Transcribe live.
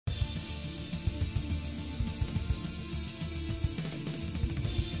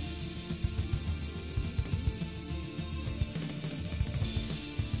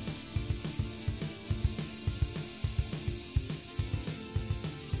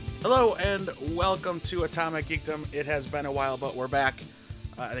Hello and welcome to Atomic Geekdom. It has been a while, but we're back.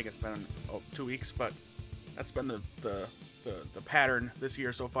 I think it's been 2 weeks, but that's been the pattern this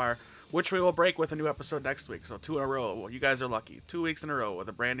year so far, which we will break with a new episode next week. So 2 in a row. Well, you guys are lucky. 2 weeks in a row with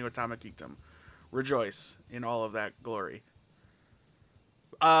a brand new Atomic Geekdom. Rejoice in all of that glory.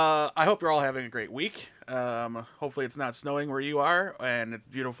 I hope you're all having a great week. Hopefully it's not snowing where you are, and it's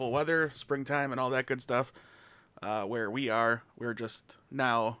beautiful weather, springtime, and all that good stuff. Where we are, we're just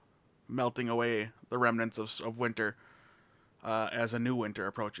now melting away the remnants of winter as a new winter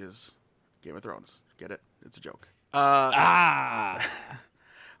approaches. Game of Thrones. Get it? It's a joke.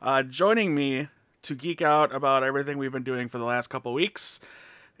 Joining me to geek out about everything we've been doing for the last couple weeks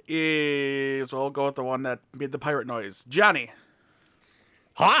is, well, we'll go with the one that made the pirate noise, Johnny.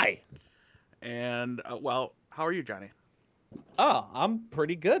 Hi. And, well, how are you, Johnny? Oh, I'm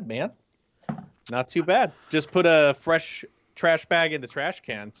pretty good, man. Not too bad. Just put a fresh trash bag in the trash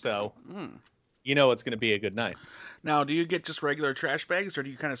can, so you know it's going to be a good night. Now, do you get just regular trash bags, or do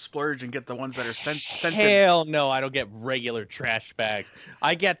you kind of splurge and get the ones that are scented? Hell no, I don't get regular trash bags.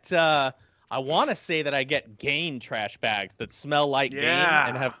 I get, I want to say that I get Gain trash bags that smell like Gain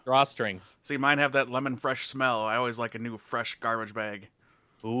and have drawstrings. See, mine have that lemon fresh smell. I always like a new fresh garbage bag.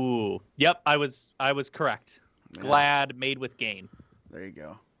 Ooh. Yep, I was correct. Yeah. Glad made with Gain. There you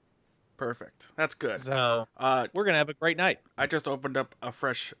go. Perfect. That's good. So, we're going to have a great night. I just opened up a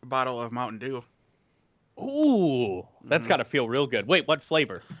fresh bottle of Mountain Dew. Ooh, that's got to feel real good. Wait, what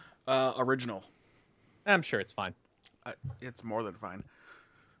flavor? Original. I'm sure it's fine. It's more than fine.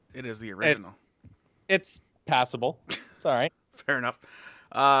 It is the original. It's passable. It's all right. Fair enough.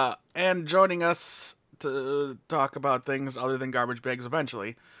 And joining us to talk about things other than garbage bags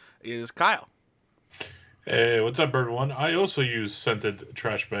eventually is Kyle. Hey, what's up, everyone? I also use scented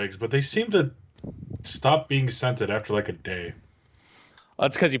trash bags, but they seem to stop being scented after like a day. Well,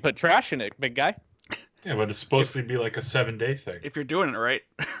 that's because you put trash in it, big guy. Yeah, but it's supposed to be like a 7-day thing. If you're doing it right.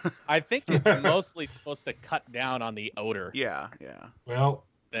 I think it's mostly supposed to cut down on the odor. Yeah. Well,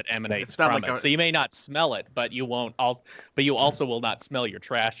 that emanates it's not from like it. So you may not smell it, but you won't. But you also will not smell your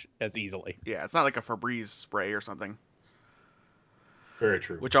trash as easily. Yeah, it's not like a Febreze spray or something. Very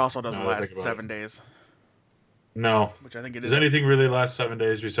true. Which also doesn't last 7 days. No. Which I think it is. Does anything really last 7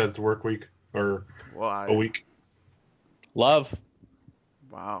 days besides the work week or a week? Love.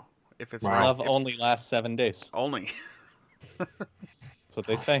 Wow. If it's love only lasts 7 days. Only. That's what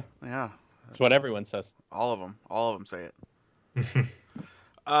they say. Yeah. That's what everyone says. All of them say it.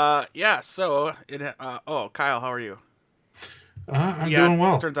 Yeah, so Kyle, how are you? I'm doing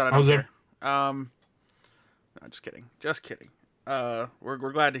well. Turns out I don't care. No, just kidding.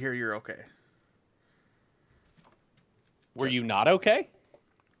 We're glad to hear you're okay. Were you not okay?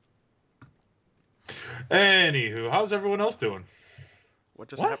 Anywho, how's everyone else doing? What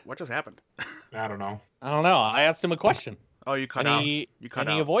just happened? I don't know. I asked him a question. Oh, you cut out. He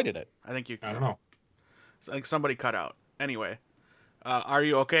avoided it. I don't know. I think somebody cut out. Anyway, are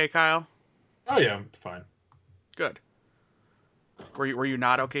you okay, Kyle? Oh yeah, I'm fine. Good. Were you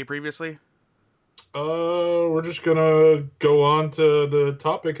not okay previously? We're just gonna go on to the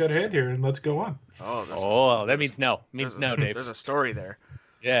topic at hand here, and let's go on. That means no. No, Dave. There's a story there.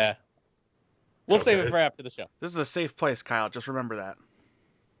 Yeah. We'll save it for after the show. This is a safe place, Kyle. Just remember that.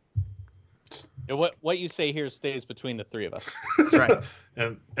 What you say here stays between the three of us. That's right.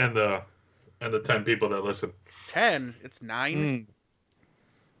 and the 10 people that listen. 10? It's 9.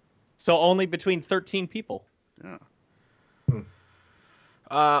 So only between 13 people. Yeah.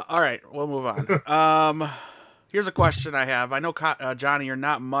 All right, we'll move on. Here's a question I have. I know, Johnny, you're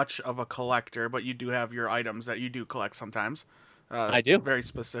not much of a collector, but you do have your items that you do collect sometimes. I do. Very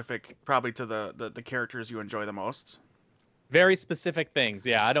specific, probably to the characters you enjoy the most. Very specific things.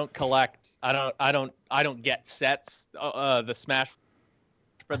 Yeah, I don't collect. I don't get sets. The Smash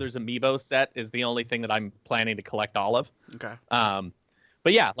Brothers Amiibo set is the only thing that I'm planning to collect all of. Okay.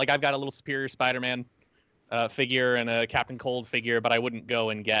 But yeah, like I've got a little Superior Spider-Man figure and a Captain Cold figure, but I wouldn't go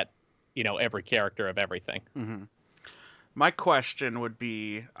and get, every character of everything. Mm-hmm. My question would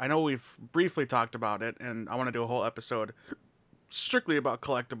be, I know we've briefly talked about it, and I want to do a whole episode strictly about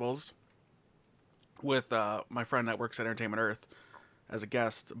collectibles with my friend that works at Entertainment Earth as a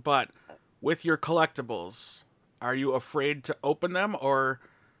guest. But with your collectibles, are you afraid to open them, or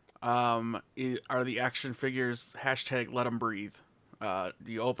are the action figures # let them breathe? Do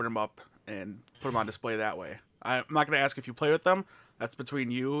you open them up and put them on display that way? I'm not going to ask if you play with them. That's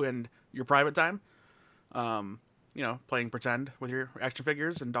between you and your private time. Playing pretend with your action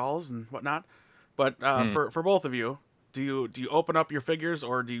figures and dolls and whatnot. But for both of you, do you open up your figures,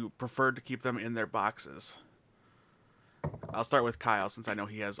 or do you prefer to keep them in their boxes? I'll start with Kyle since I know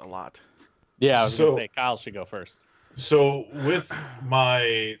he has a lot. Yeah, I was gonna So- say Kyle should go first. So with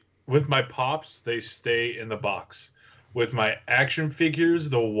my pops, they stay in the box. With my action figures,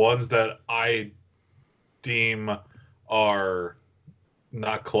 the ones that I deem are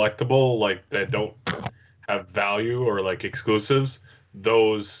not collectible, like that don't have value or like exclusives,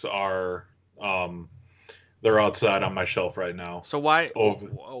 those are they're outside on my shelf right now. So why Oh.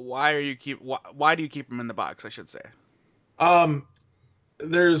 why do you keep them in the box? I should say.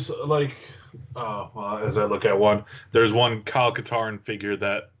 There's like well, as I look at one, there's one Kyle Katarn figure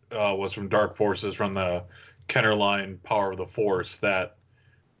that was from Dark Forces from the Kenner line Power of the Force that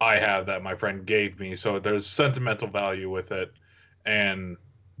I have that my friend gave me. So there's sentimental value with it, and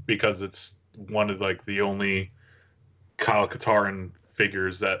because it's one of like the only Kyle Katarn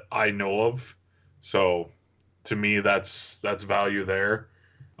figures that I know of, so to me that's value there.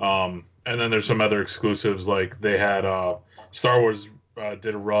 And then there's some other exclusives like they had Star Wars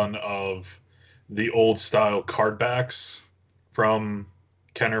did a run of the old style card backs from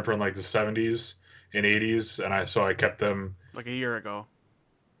Kenner from like the 70s and 80s, and I kept them Like a year ago.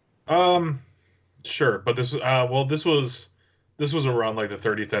 Sure, but this this was around like the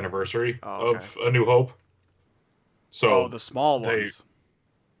 30th anniversary Oh, okay. of A New Hope. So the small they- ones.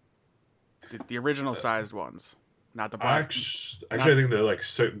 The original sized ones, not the black. actually, I think they're like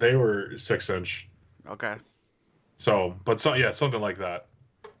they were 6-inch. Okay. So, but something like that.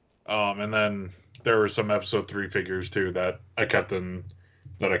 And then there were some Episode 3 figures too that I kept in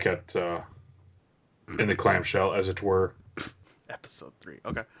the clamshell, as it were. Episode 3.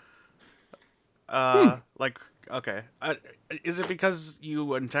 Okay. Like, okay. Is it because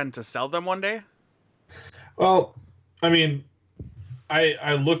you intend to sell them one day? Well, I mean,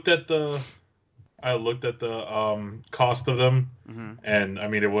 I looked at the cost of them, Mm-hmm. and I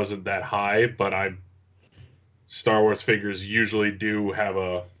mean it wasn't that high, but Star Wars figures usually do have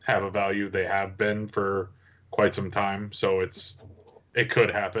a value. They have been for quite some time, so it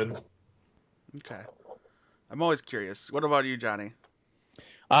could happen. Okay. I'm always curious. What about you, Johnny?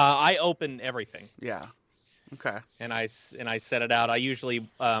 I open everything Yeah. Okay. and I set it out. I usually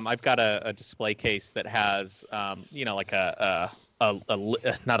I've got a display case that has like a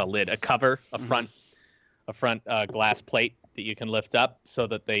not a lid, a cover, a front glass plate that you can lift up so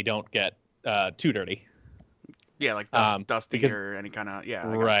that they don't get too dirty. Yeah, like dusty because- or any kind of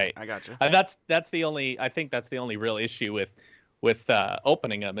Right. I got you. That's the only. I think that's the only real issue with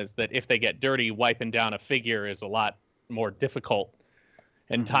opening them is that if they get dirty, wiping down a figure is a lot more difficult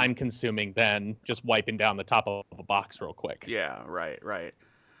and time consuming than just wiping down the top of a box real quick. Yeah. Right.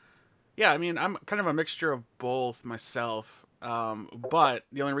 Yeah. I mean, I'm kind of a mixture of both myself. But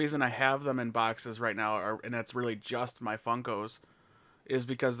the only reason I have them in boxes right now, and that's really just my Funkos, is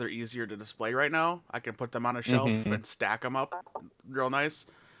because they're easier to display right now. I can put them on a shelf and stack them up real nice.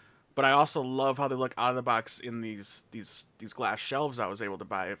 But I also love how they look out of the box in these glass shelves I was able to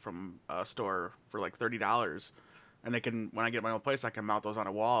buy from a store for like $30. And they can, when I get my own place, I can mount those on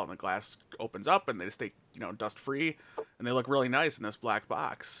a wall, and the glass opens up, and they stay, dust free, and they look really nice in this black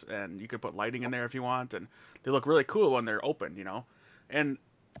box. And you can put lighting in there if you want, and they look really cool when they're open, And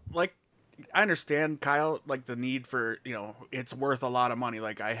like, I understand, Kyle, like the need for, it's worth a lot of money.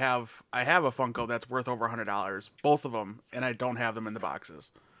 Like I have a Funko that's worth over $100, both of them, and I don't have them in the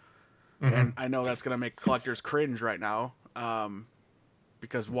boxes. And I know that's gonna make collectors cringe right now.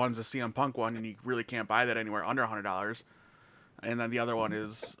 Because one's a CM Punk one, and you really can't buy that anywhere under $100. And then the other one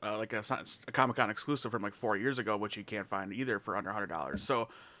is like a Comic-Con exclusive from like 4 years ago, which you can't find either for under $100. So,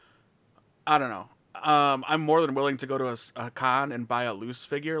 I don't know. I'm more than willing to go to a con and buy a loose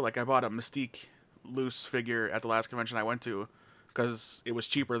figure. Like I bought a Mystique loose figure at the last convention I went to because it was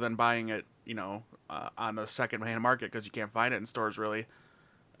cheaper than buying it, on the second-hand market because you can't find it in stores really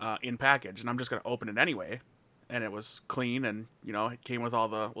in package. And I'm just going to open it anyway. And it was clean, and it came with all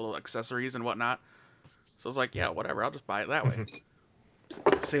the little accessories and whatnot. So I was like, yeah, whatever, I'll just buy it that way.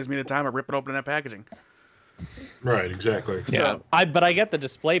 Saves me the time of ripping open that packaging. Right, exactly. Yeah, but I get the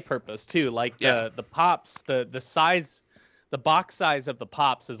display purpose too. Like the pops, the size, the box size of the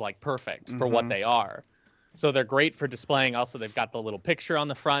pops is like perfect for what they are. So they're great for displaying. Also, they've got the little picture on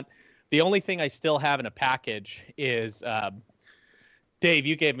the front. The only thing I still have in a package is. Dave,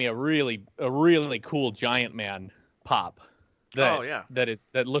 you gave me a really cool Giant Man pop.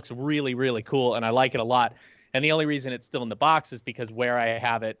 That looks really, really cool, and I like it a lot. And the only reason it's still in the box is because where I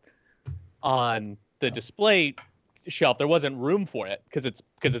have it on the display shelf, there wasn't room for it because it's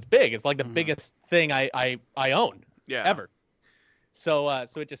big. It's like the biggest thing I own ever. So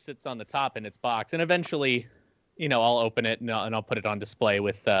it just sits on the top in its box, and eventually, I'll open it and I'll put it on display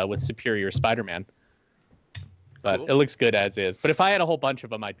with Superior Spider-Man. But Cool. it looks good as is. But if I had a whole bunch of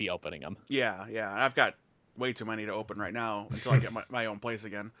them, I'd be opening them. Yeah. I've got way too many to open right now until I get my own place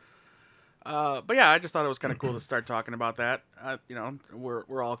again. But yeah, I just thought it was kind of cool to start talking about that.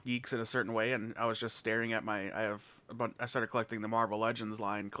 We're all geeks in a certain way, and I was just staring at I started collecting the Marvel Legends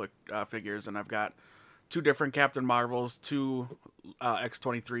line figures, and I've got 2 different Captain Marvels, 2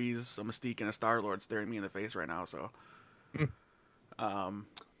 X-23s, a Mystique, and a Star-Lord staring me in the face right now. So,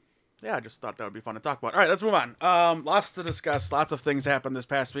 yeah, I just thought that would be fun to talk about. All right, let's move on. Lots to discuss. Lots of things happened this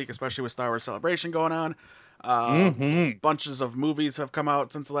past week, especially with Star Wars Celebration going on. Bunches of movies have come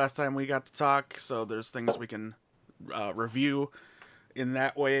out since the last time we got to talk, so there's things we can review in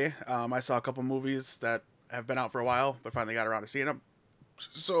that way. I saw a couple movies that have been out for a while, but finally got around to seeing them.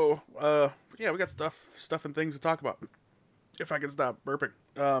 So, yeah, we got stuff and things to talk about. If I can stop burping.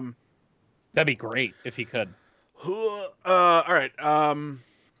 That'd be great if you could. All right.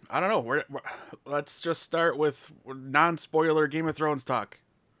 I don't know. Let's just start with non-spoiler Game of Thrones talk.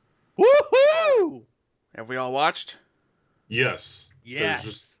 Woohoo! Have we all watched? Yes. Yes.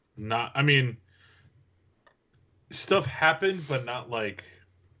 There's just not. I mean, stuff happened, but not like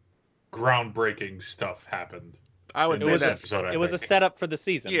groundbreaking stuff happened. I would in say this that episode, It was a think. setup for the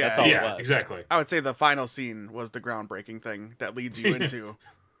season. Yeah, That's all it Yeah, was. exactly. I would say the final scene was the groundbreaking thing that leads you into,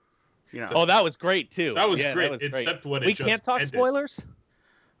 Oh, that was great too. That was Yeah, great, That was great. except when We it just can't talk ended. spoilers.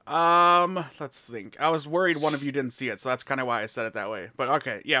 Let's think. I was worried one of you didn't see it, so that's kind of why I said it that way. But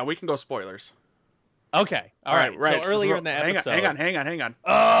okay, yeah, we can go spoilers. Okay. All right. So earlier in the hang episode. Hang on.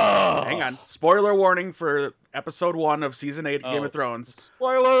 Oh! Hang on. Spoiler warning for episode 1 of season 8 of Game of Thrones.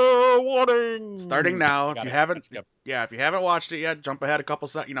 Spoiler warning. Starting now. If Got you it. haven't, Yep. yeah, if you haven't watched it yet, jump ahead a couple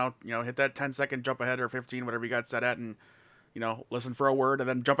hit that 10-second jump ahead or 15, whatever you got set at, and listen for a word, and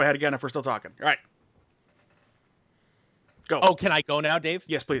then jump ahead again if we're still talking. All right. Go. Oh, can I go now, Dave?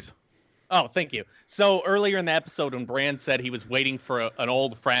 Yes, please. Oh, thank you. So earlier in the episode, when Bran said he was waiting for an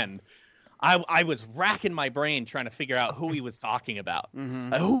old friend, I was racking my brain trying to figure out who he was talking about.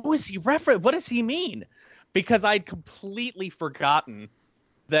 Mm-hmm. Who is he referring? What does he mean? Because I'd completely forgotten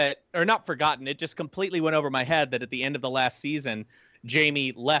that, or not forgotten, it just completely went over my head that at the end of the last season,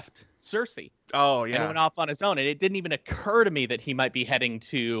 Jaime left Cersei Oh, and yeah. went off on his own. And it didn't even occur to me that he might be heading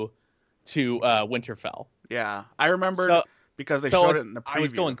to Winterfell. Yeah. I remembered So- because they so showed it in the preview. I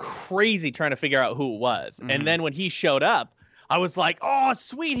was going crazy trying to figure out who it was. Mhm. And then when he showed up, I was like, oh,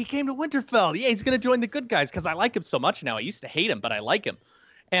 sweet. He came to Winterfell. Yeah, he's going to join the good guys because I like him so much now. I used to hate him, but I like him.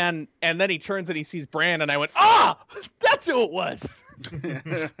 And then he turns and he sees Bran, and I went, that's who it was.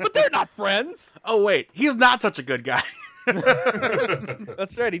 But they're not friends. Oh, wait. He's not such a good guy.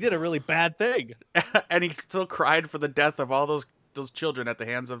 That's right. He did a really bad thing. And he still cried for the death of all those children at the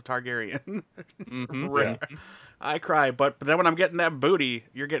hands of Targaryen. Mhm. Rip. I cry, but then when I'm getting that booty,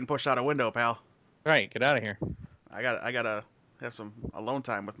 you're getting pushed out a window, pal. Right. Get out of here. I gotta have some alone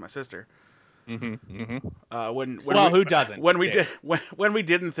time with my sister. Mm-hmm. Mm-hmm. When Who doesn't? When we Dave? did when we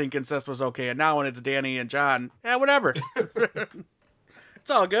didn't think incest was okay, and now when it's Danny and John, yeah, whatever. It's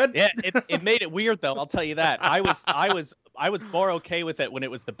all good. Yeah, it made it weird though. I'll tell you that. I was more okay with it when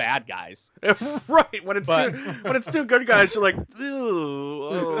it was the bad guys. Right. When it's But- two good guys, you're like, ew.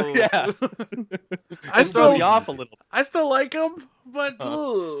 Oh. Yeah. I It throws you still off a little. I still like him, but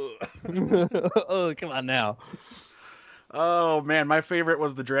ugh. Oh, come on now. Oh man, my favorite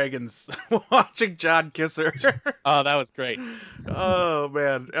was the dragons watching John kiss her. Oh, that was great. Oh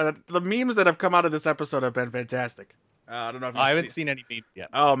man, the memes that have come out of this episode have been fantastic. I don't know if you've I haven't seen any memes yet.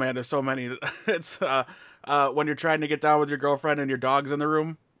 Oh man, there's so many. It's when you're trying to get down with your girlfriend and your dog's in the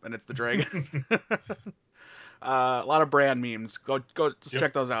room, and it's the dragon. A lot of Bran memes. Go just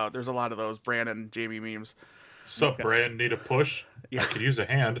check those out. There's a lot of those Bran and Jaime memes. Sup, Bran? Need a push? Yeah. I could use a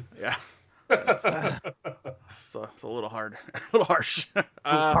hand. Yeah. So it's a little hard, a little harsh.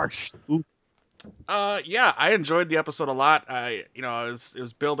 Harsh. Ooh. Yeah, I enjoyed the episode a lot. It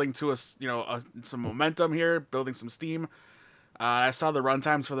was building to some momentum here, building some steam. I saw the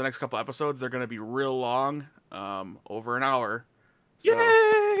runtimes for the next couple episodes. They're going to be real long, over an hour. So,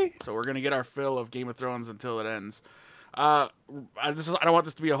 Yay! So we're going to get our fill of Game of Thrones until it ends. I don't want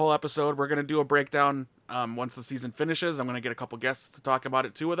this to be a whole episode. We're going to do a breakdown once the season finishes. I'm going to get a couple guests to talk about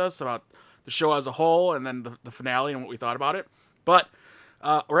it too with us, about the show as a whole, and then the finale and what we thought about it. But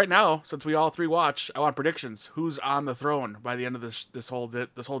right now, since we all three watch, I want predictions. Who's on the throne by the end of this whole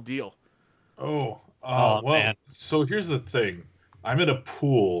deal? Oh, Oh, well, man. so here's the thing. I'm in a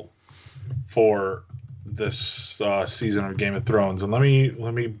pool for this season of Game of Thrones, and let me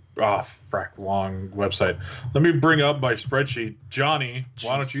wrong website. Let me bring up my spreadsheet. Johnny,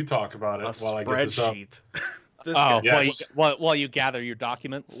 why don't Jeez. you talk about it A while I get this up? spreadsheet. This Oh, guy. Yes. while you gather your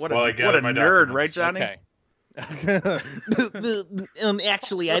documents. What While I a gather my nerd, documents. right, Johnny? Okay.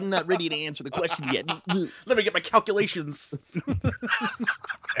 Actually, I'm not ready to answer the question yet. Let me get my calculations.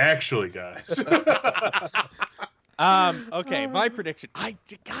 Actually, guys. Okay, my prediction. I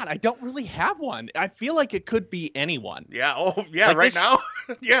don't really have one. I feel like it could be anyone. Yeah. Oh, yeah. Like right this- now.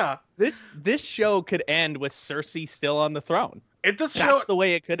 Yeah. This show could end with Cersei still on the throne. This That's show. the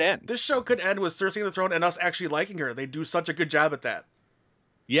way it could end. This show could end with Cersei on the throne and us actually liking her. They do such a good job at that.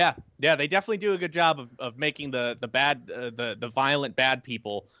 Yeah, they definitely do a good job of making the bad the violent bad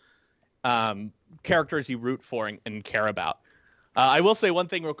people characters you root for and care about. I will say one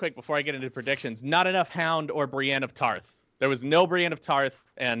thing real quick before I get into predictions. Not enough Hound or Brienne of Tarth. There was no Brienne of Tarth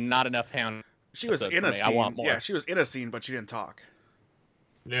and not enough Hound. She was in a scene. I want more. Yeah, she was in a scene, but she didn't talk.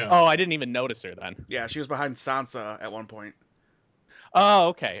 Yeah. Oh, I didn't even notice her then. Yeah, she was behind Sansa at one point. Oh,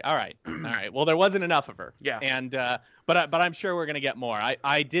 okay. All right. All right. Well, there wasn't enough of her. Yeah. And but I'm sure we're gonna get more.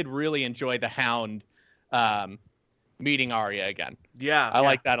 I did really enjoy the Hound meeting Arya again. Yeah. I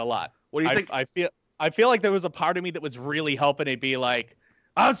like that a lot. What do you think? I feel like there was a part of me that was really hoping it'd be like,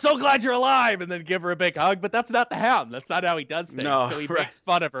 I'm so glad you're alive, and then give her a big hug. But that's not the Hound. That's not how he does things. No, So he right. makes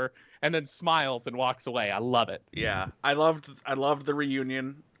fun of her and then smiles and walks away. I love it. Yeah, I loved the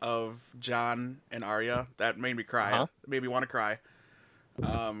reunion of Jon and Arya. That made me cry. Uh-huh. It made me want to cry.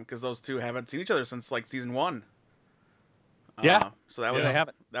 Because those two haven't seen each other since like season 1. Yeah. So that was they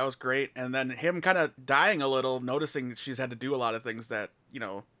haven't. that was great. And then him kind of dying a little, noticing she's had to do a lot of things that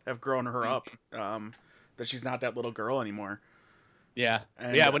have grown her up. That she's not that little girl anymore. Yeah.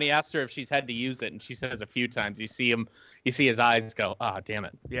 And, Yeah. When he asked her if she's had to use it, and she says a few times, you see his eyes go, damn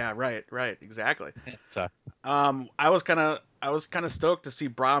it. Yeah. Right. Exactly. So I was kind of stoked to see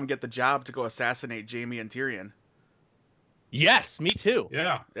Brom get the job to go assassinate Jaime and Tyrion. yes, me too.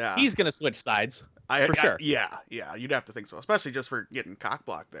 Yeah. Yeah. He's gonna switch sides. For sure. Yeah. You'd have to think so, especially just for getting cock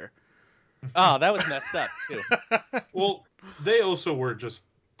blocked there. Oh, that was messed up too. Well, they also were just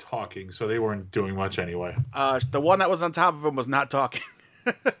talking, so they weren't doing much anyway. The one that was on top of him was not talking.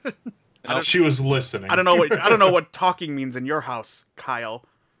 She was listening. I don't know what talking means in your house, Kyle.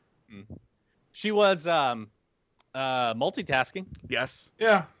 She was multitasking. Yes.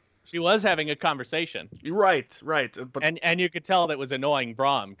 Yeah. She was having a conversation, You're right. But and you could tell that was annoying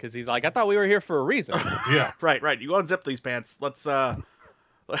Brom because he's like, I thought we were here for a reason. Yeah. right. You go unzip these pants. Let's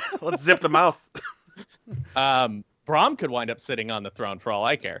let's zip the mouth. Brom could wind up sitting on the throne for all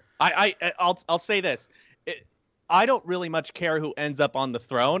I care. I'll say this. I don't really much care who ends up on the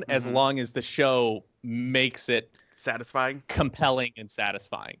throne as Mhm. long as the show makes it Satisfying. compelling and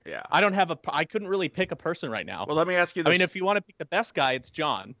satisfying. Yeah. I couldn't really pick a person right now. Well, let me ask you this. I mean, if you want to pick the best guy, it's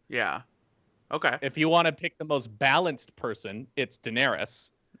Jon. Yeah. Okay. If you want to pick the most balanced person, it's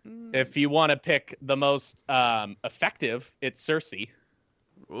Daenerys. If you want to pick the most effective, it's Cersei.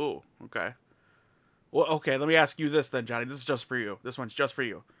 Ooh. Okay. Well, okay. Let me ask you this then, Johnny. This is just for you. This one's just for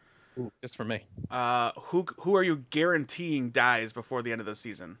you. Ooh, just for me. Who are you guaranteeing dies before the end of the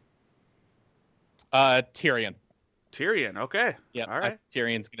season? Tyrion. Tyrion. Okay. Yeah. All right.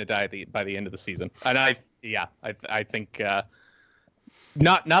 Tyrion's gonna die by the end of the season, and I think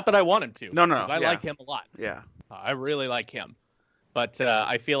not that I want him to. No, 'cause I yeah. like him a lot. Yeah. I really like him, but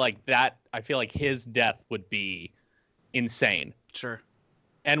I feel like his death would be insane. Sure.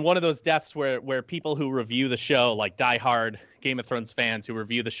 And one of those deaths where people who review the show, like diehard Game of Thrones fans who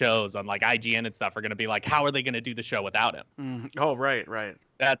review the shows on like IGN and stuff, are going to be like, how are they going to do the show without him? Oh, right.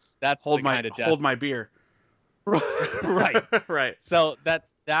 That's Hold the kind of death. hold my beer. Right. Right. So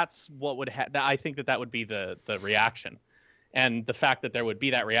that's what would I think that would be the reaction, and the fact that there would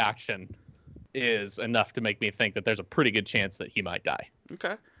be that reaction is enough to make me think that there's a pretty good chance that he might die.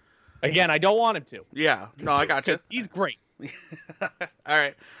 Okay. Again, I don't want him to. Yeah. No, I got you. 'Cause he's great. All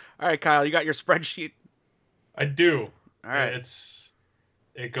right, Kyle. You got your spreadsheet. I do. All right.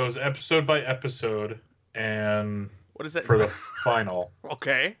 It goes episode by episode, and What is it for the final.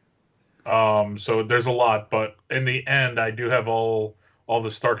 Okay. So there's a lot, but in the end, I do have all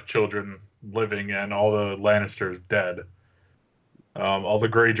the Stark children living and all the Lannisters dead. All the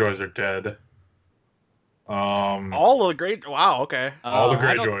Greyjoys are dead. All of the great. Wow. Okay. All the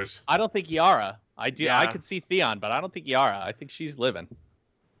I don't- Greyjoys. I don't think Yara. I do. Yeah. I could see Theon, but I don't think Yara. I think she's living.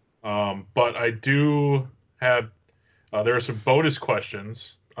 But I do have. There are some bonus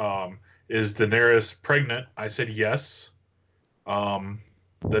questions. Is Daenerys pregnant? I said yes. Does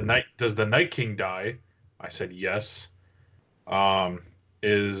the Night King die? I said yes.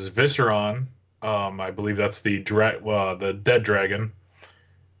 Is Visceron? I believe that's the dead dragon.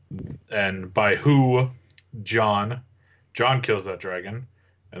 And by who? Jon. Jon kills that dragon.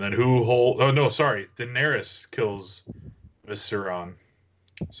 And then Daenerys kills Visceron.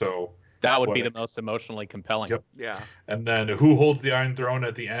 So That would be What- the most emotionally compelling. Yep. Yeah. And then who holds the Iron Throne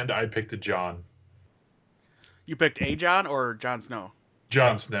at the end? I picked a Jon. You picked a Jon or Jon Snow?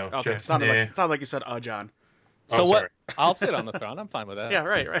 Jon Snow. Okay. Just, Sounded like you said a Jon. So Oh, what? sorry. I'll sit on the throne. I'm fine with that. Yeah.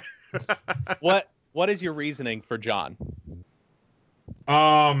 Right. What is your reasoning for Jon?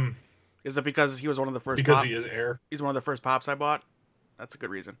 Is it because he was one of the first? Because he is heir. He's one of the first pops I bought. That's a good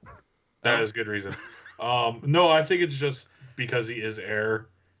reason. That is good reason. No, I think it's just because he is heir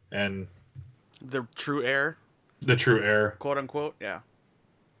and The true heir, the true heir. quote unquote. Yeah.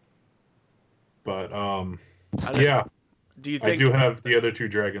 But I think- yeah, Do you I think do have the other two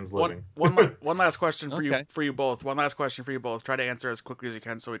dragons living. one last question for Okay. you both. One last question for you both. Try to answer as quickly as you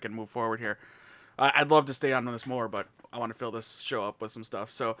can so we can move forward here. I'd love to stay on this more, but I want to fill this show up with some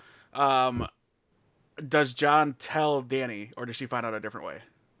stuff. So, does Jon tell Dany, or does she find out a different way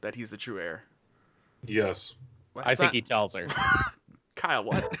that he's the true heir? Yes. I think he tells her. Kyle,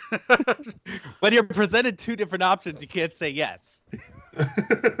 what? When you're presented two different options, you can't say yes.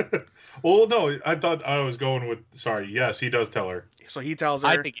 Well, no, I thought I was going with. Sorry, yes, he does tell her. So he tells her.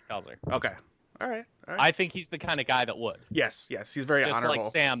 I think he tells her. Okay. All right. I think he's the kind of guy that would. Yes. He's very Just honorable.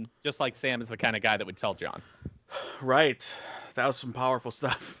 like Sam is the kind of guy that would tell Jon. Right. That was some powerful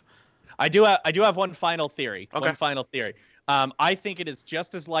stuff. I do have one final theory. Okay. One final theory. I think it is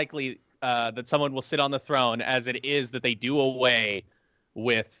just as likely that someone will sit on the throne as it is that they do away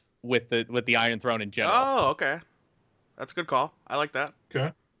with the Iron Throne in general. Oh, okay. That's a good call. I like that.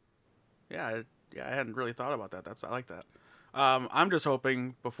 Okay. Yeah, I hadn't really thought about that. I like that. I'm just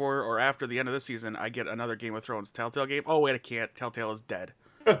hoping before or after the end of this season, I get another Game of Thrones Telltale game. Oh wait, I can't. Telltale is dead.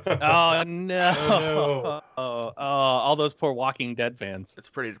 Oh no! Oh, Oh, all those poor Walking Dead fans. It's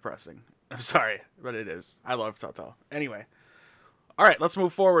pretty depressing. I'm sorry, but it is. I love Telltale. Anyway, all right, let's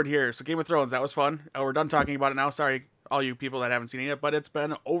move forward here. So Game of Thrones, that was fun. We're done talking about it now. Sorry, all you people that haven't seen it yet, but it's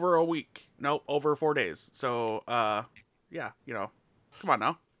been over a week. Nope, over 4 days. So, yeah, come on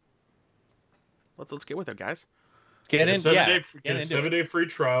now. Let's get with it, guys. Get in, Get yeah. a 7-day free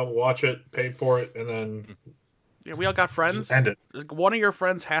trial. Watch it, pay for it, and then Yeah, we all got friends. just end it. One of your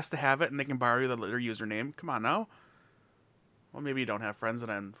friends has to have it, and they can borrow their username. Come on now. Well, maybe you don't have friends, and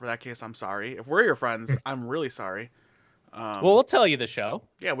then for that case, I'm sorry. If we're your friends, I'm really sorry. Well, we'll tell you the show.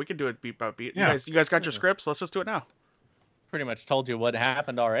 Yeah, we can do it beat by beat. Yeah. You guys got your scripts? Let's just do it now. Pretty much told you what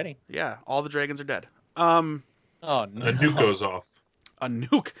happened already. Yeah, all the dragons are dead. Oh no! A nuke goes off. A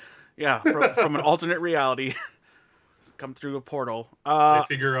nuke. Yeah, from an alternate reality. Come through a portal. They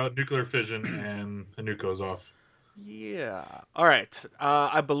figure out nuclear fission, and the nuke goes off. Yeah. All right.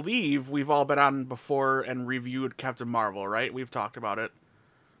 I believe we've all been on before and reviewed Captain Marvel, right? We've talked about it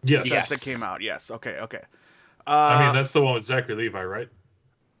Yes. since it came out. Yes. Okay. I mean, that's the one with Zachary Levi, right?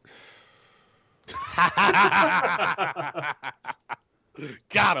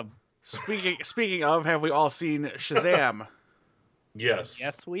 Got him. Speaking of, have we all seen Shazam? Yes.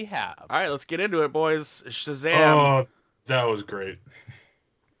 Yes, we have. All right, let's get into it, boys. Shazam. Oh, that was great.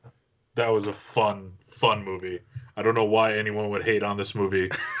 That was a fun movie. I don't know why anyone would hate on this movie.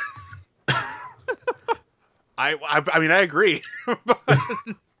 I mean, I agree.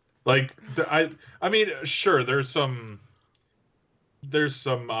 Like, I mean, sure, there's some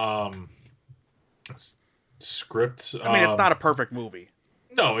script. I mean, it's not a perfect movie.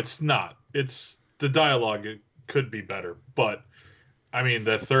 No, it's not. It's the dialogue. It could be better, but I mean,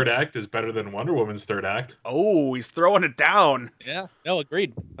 the third act is better than Wonder Woman's third act. Oh, he's throwing it down. Yeah. No,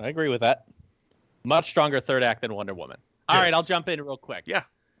 agreed. I agree with that. Much stronger third act than Wonder Woman. All Yes. right, I'll jump in real quick. Yeah.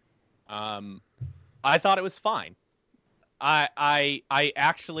 I thought it was fine. I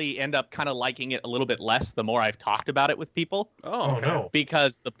actually end up kind of liking it a little bit less the more I've talked about it with people, Oh, okay. No.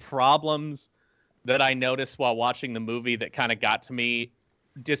 because the problems that I noticed while watching the movie that kind of got to me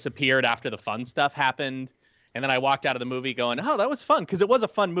disappeared after the fun stuff happened. And then I walked out of the movie going, oh, that was fun, because it was a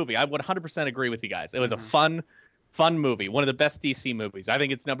fun movie. I would 100% agree with you guys. It was a fun movie. One of the best DC movies. I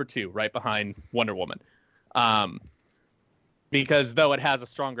think it's number 2, right behind Wonder Woman. Because though it has a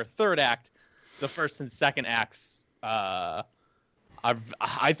stronger third act, the first and second acts, I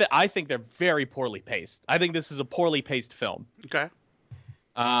think they're very poorly paced. I think this is a poorly paced film. Okay.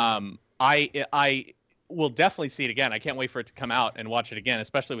 I will definitely see it again. I can't wait for it to come out and watch it again,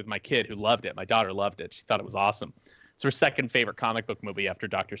 especially with my kid who loved it. My daughter loved it. She thought it was awesome. It's her second favorite comic book movie after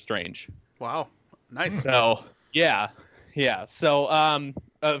Doctor Strange. Wow. Nice. So yeah. So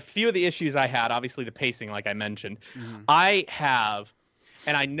a few of the issues I had, obviously the pacing, like I mentioned, I have,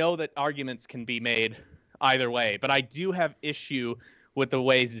 and I know that arguments can be made either way, but I do have issue with the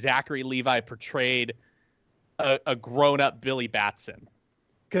way Zachary Levi portrayed a grown-up Billy Batson,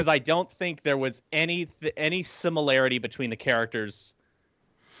 because I don't think there was any similarity between the characters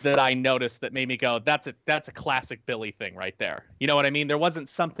that I noticed that made me go, that's a classic Billy thing right there. You know what I mean? There wasn't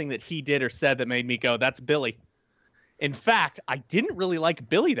something that he did or said that made me go, that's Billy. In fact, I didn't really like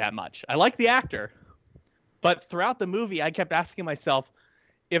Billy that much. I like the actor. But throughout the movie, I kept asking myself,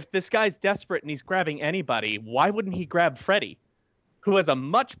 if this guy's desperate and he's grabbing anybody, why wouldn't he grab Freddy, who has a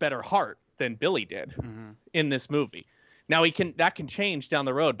much better heart than Billy did in this movie? Now that can change down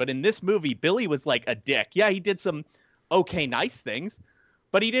the road, but in this movie, Billy was like a dick. Yeah, he did some okay, nice things,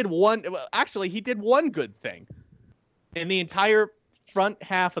 but he did one good thing. In the entire front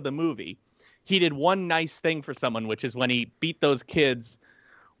half of the movie, he did one nice thing for someone, which is when he beat those kids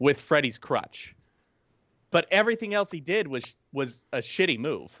with Freddy's crutch. But everything else he did was a shitty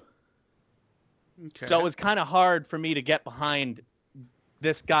move. Okay. So it was kind of hard for me to get behind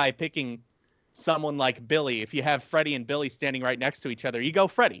this guy picking someone like Billy. If you have Freddy and Billy standing right next to each other, you go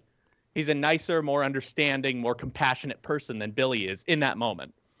Freddy. He's a nicer, more understanding, more compassionate person than Billy is in that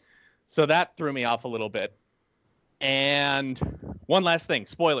moment. So that threw me off a little bit. And one last thing,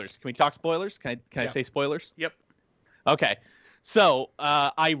 spoilers. Can we talk spoilers? Can I say spoilers? Yep. Okay. So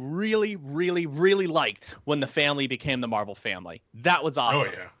I really, really, really liked when the family became the Marvel family. That was awesome.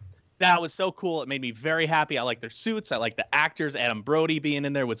 Oh, yeah. That was so cool. It made me very happy. I like their suits. I like the actors. Adam Brody being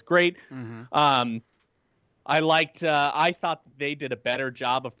in there was great. I thought they did a better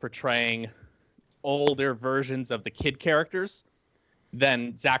job of portraying older versions of the kid characters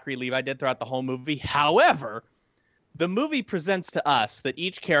than Zachary Levi did throughout the whole movie. However, the movie presents to us that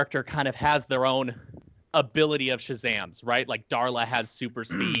each character kind of has their own ability of Shazam's, right? Like Darla has super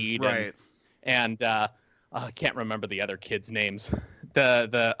speed, right? And I can't remember the other kids' names.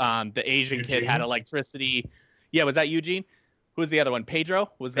 The Asian Eugene? kid had electricity. Yeah, was that Eugene? Who was the other one? Pedro?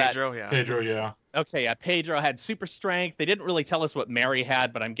 Pedro, yeah. Pedro, yeah. Okay, yeah. Pedro had super strength. They didn't really tell us what Mary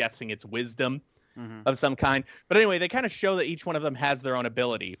had, but I'm guessing it's wisdom of some kind. But anyway, they kind of show that each one of them has their own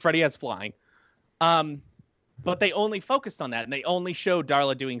ability. Freddy has flying. But they only focused on that, and they only showed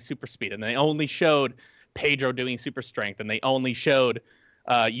Darla doing super speed, and they only showed Pedro doing super strength, and they only showed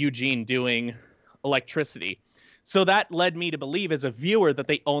Eugene doing electricity. So that led me to believe as a viewer that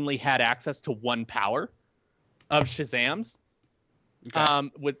they only had access to one power of Shazam's. Okay.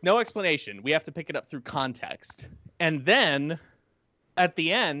 With no explanation. We have to pick it up through context. And then at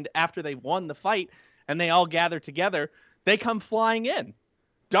the end, after they won the fight and they all gather together, they come flying in.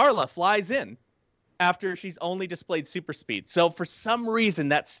 Darla flies in after she's only displayed super speed. So for some reason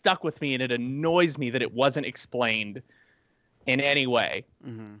that stuck with me, and it annoys me that it wasn't explained in any way.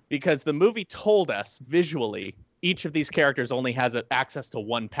 Because the movie told us visually each of these characters only has access to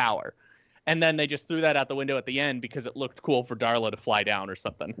one power. And then they just threw that out the window at the end because it looked cool for Darla to fly down or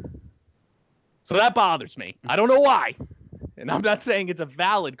something. So that bothers me. I don't know why. And I'm not saying it's a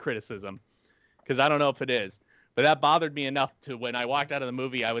valid criticism, because I don't know if it is. But that bothered me enough to when I walked out of the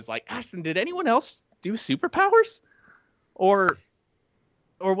movie, I was like, Ashton, did anyone else do superpowers? Or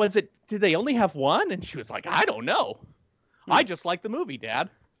was it, did they only have one? And she was like, I don't know. I just like the movie, Dad.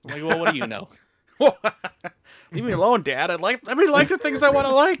 I'm like, well, what do you know? Leave me alone, Dad. I like the things I want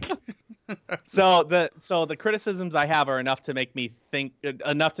to like. So the criticisms I have are enough to make me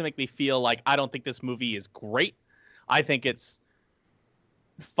feel like I don't think this movie is great. I think it's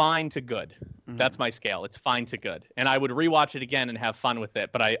fine to good. That's my scale. It's fine to good. And I would rewatch it again and have fun with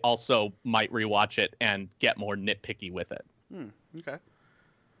it, but I also might rewatch it and get more nitpicky with it. Okay.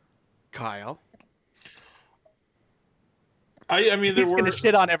 Kyle. I mean, He's gonna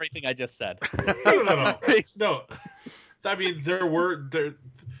shit on everything I just said. No. I mean, there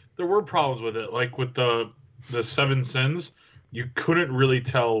were problems with it, like with the seven sins. You couldn't really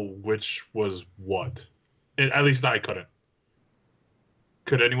tell which was what. At least I couldn't.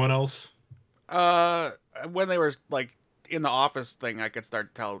 Could anyone else? When they were like in the office thing, I could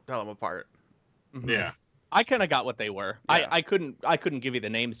start to tell them apart. Yeah. I kind of got what they were. Yeah. I couldn't give you the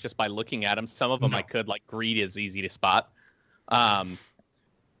names just by looking at them. Some of them I could, like Greed is easy to spot. What's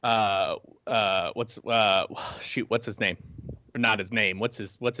his name? Or not his name. What's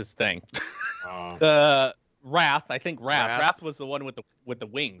his thing? Wrath. I think Wrath. Wrath was the one with the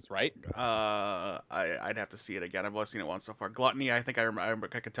wings, right? I'd have to see it again. I've only seen it once so far. Gluttony. I think I remember.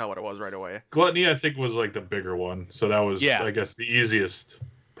 I could tell what it was right away. Gluttony, I think, was like the bigger one. So that was, I guess, the easiest.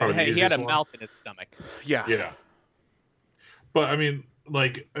 He had a mouth in his stomach. Yeah. Yeah. But I mean,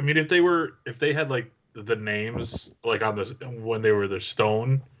 if they had like the names like on when they were the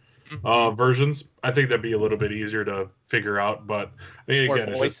stone versions, I think that'd be a little bit easier to figure out. But I mean,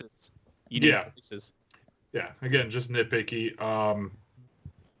 again, voices. Voices. Yeah, again, just nitpicky. I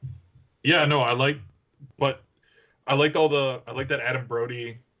liked I like that Adam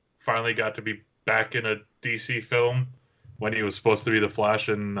Brody finally got to be back in a DC film when he was supposed to be the Flash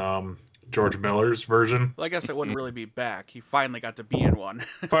in George Miller's version. Well, I guess it wouldn't really be back. He finally got to be in one.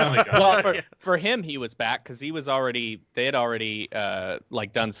 Finally got Well, for him, he was back because he was already. They had already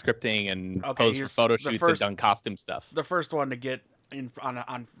like done scripting and posed for photo shoots and done costume stuff. The first one to get in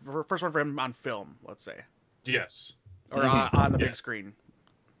first one for him on film, let's say. Yes. Or on the big screen.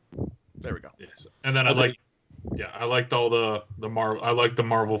 There we go. Yes. And then I liked all the Marvel. I liked the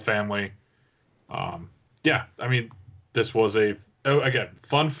Marvel family. Yeah, I mean, this was again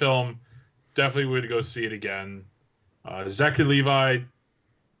fun film. Definitely would go see it again. Zachary Levi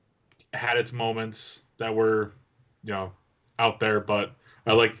had its moments that were, out there, but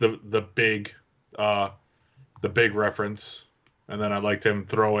I liked the big reference, and then I liked him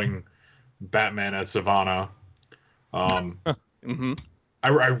throwing Batman at Savannah. Mm-hmm.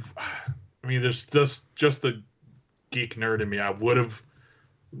 I mean, there's just the geek nerd in me. I would have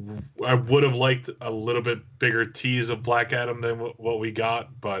liked a little bit bigger tease of Black Adam than what we got,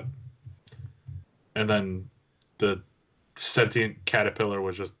 and then the sentient caterpillar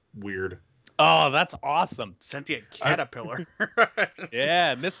was just weird. Oh, that's awesome! Sentient caterpillar.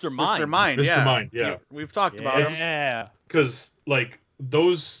 Yeah, Mr. Mind. Mr. Mind. Mr. Yeah. Mind. Yeah, we've talked about him. Yeah, because like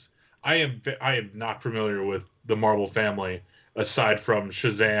those, I am not familiar with the Marvel family aside from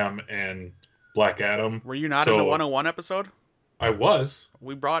Shazam and Black Adam. Were you not in the 101 episode? I was.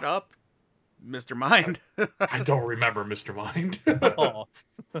 We brought up Mr. Mind. I don't remember Mr. Mind. Oh.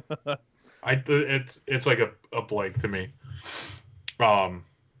 It's like a blank to me.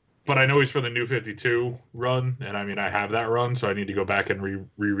 But I know he's for the New 52 run, and I mean I have that run, so I need to go back and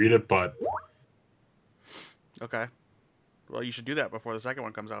reread it. But okay, well you should do that before the second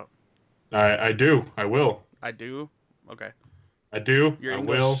one comes out. I do. I will. I do. Okay. I do. Your I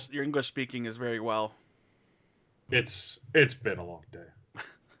English, will. Your English speaking is very well. It's been a long day.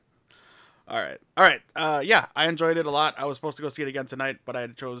 All right. Yeah, I enjoyed it a lot. I was supposed to go see it again tonight, but I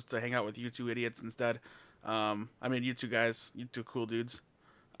chose to hang out with you two idiots instead. I mean, you two guys, you two cool dudes.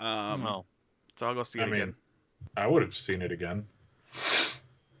 So I'll go see it again. I would have seen it again.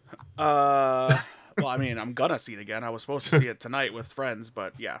 Well, I mean, I'm gonna see it again. I was supposed to see it tonight with friends,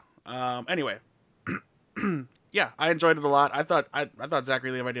 but yeah. Anyway, yeah, I enjoyed it a lot. I thought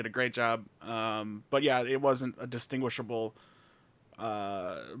Zachary Levi did a great job. But yeah, it wasn't a distinguishable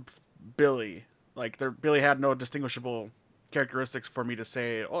Billy. Like Billy had no distinguishable characteristics for me to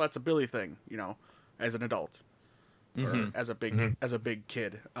say, "Oh, that's a Billy thing," as an adult. Or as a big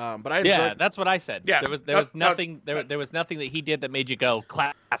kid. But I enjoyed, that's what I said. Yeah, there was nothing there was nothing that he did that made you go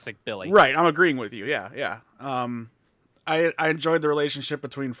classic Billy. Right, I'm agreeing with you. Yeah. I enjoyed the relationship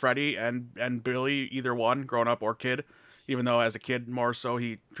between Freddy and Billy, either one, grown up or kid, even though as a kid more so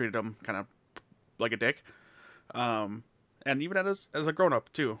he treated him kind of like a dick. And even as a grown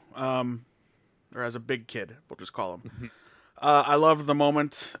up too. Or as a big kid, we'll just call him. I loved the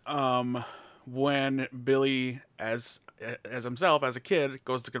moment when Billy, as himself, as a kid,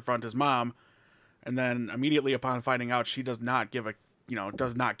 goes to confront his mom, and then immediately upon finding out she does not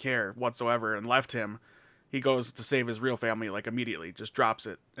does not care whatsoever and left him, he goes to save his real family, like immediately, just drops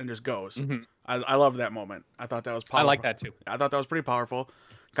it and just goes. I love that moment. I thought that was powerful. I like that too. I thought that was pretty powerful.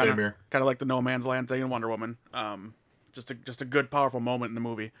 Kind of like the No Man's Land thing in Wonder Woman. Just a good, powerful moment in the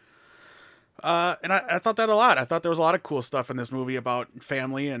movie. And I thought that a lot. I thought there was a lot of cool stuff in this movie about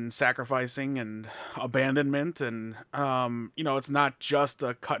family and sacrificing and abandonment. And, it's not just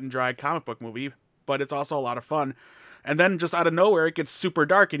a cut and dry comic book movie, but it's also a lot of fun. And then just out of nowhere, it gets super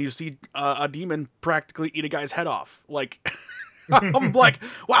dark and you see a demon practically eat a guy's head off. Like, I'm like,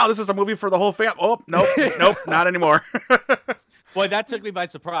 wow, this is a movie for the whole family. Oh, nope, not anymore. Boy, that took me by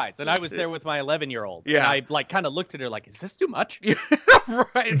surprise. And I was there with my 11-year-old. Yeah. And I kind of looked at her like, is this too much? Yeah,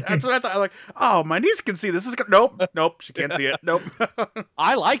 right. That's what I thought. I'm like, oh, my niece can see this. Nope, she can't see it. Nope.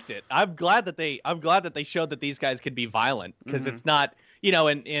 I liked it. I'm glad that they showed that these guys could be violent, because it's not,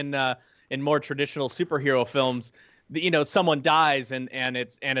 in more traditional superhero films, someone dies and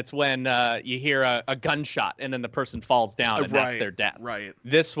it's when you hear a gunshot and then the person falls down and that's their death. Right.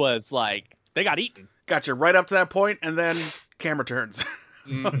 This was like they got eaten. Gotcha. Right up to that point, and then camera turns.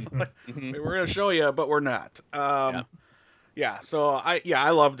 We're gonna show you, but we're not. Yeah. So I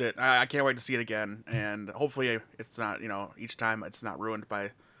loved it. I can't wait to see it again, and hopefully it's not each time it's not ruined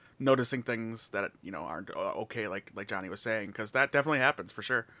by noticing things that aren't okay, like Johnny was saying, because that definitely happens for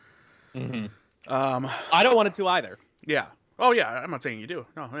sure. I don't want it to either. Yeah. Oh yeah. I'm not saying you do.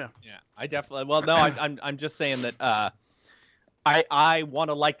 No. Yeah. Yeah. I definitely. Well, no. I'm just saying that. I want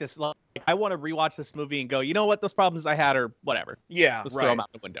to like this. Like, I want to rewatch this movie and go, you know what? Those problems I had are whatever. Yeah. Let's throw them out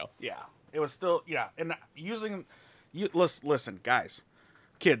the window. Yeah. It was still and listen, guys,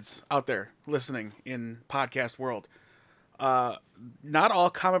 kids out there listening in podcast world. not all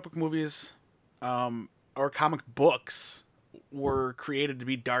comic book movies or comic books were created to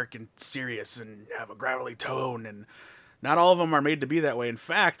be dark and serious and have a gravelly tone, and not all of them are made to be that way. In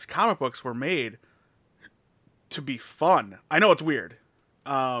fact, comic books were made to be fun. I know it's weird,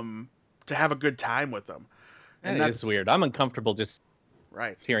 to have a good time with them. And that's weird. I'm uncomfortable just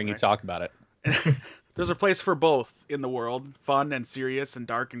hearing you talk about it. There's a place for both in the world: fun and serious, and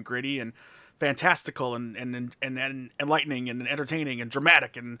dark and gritty, and fantastical and enlightening and entertaining and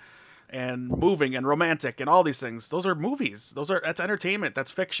dramatic and moving and romantic and all these things. Those are movies. That's entertainment. That's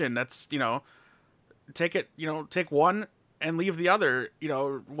fiction. That's, take one and leave the other.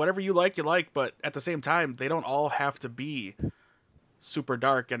 Whatever you like, but at the same time, they don't all have to be super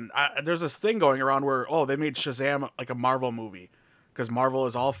dark. And there's this thing going around where, they made Shazam like a Marvel movie because Marvel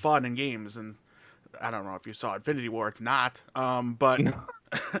is all fun and games. And I don't know if you saw Infinity War. It's not. But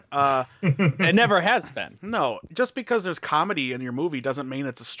it never has been. No, just because there's comedy in your movie doesn't mean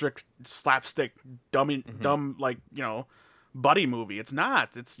it's a strict slapstick dumb buddy movie. It's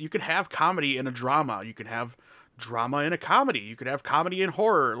not. You could have comedy in a drama. You could have drama in a comedy. You could have comedy in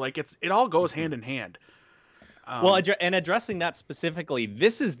horror. Like it all goes hand in hand. And addressing that specifically,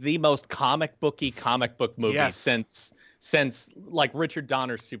 this is the most comic book movie since like Richard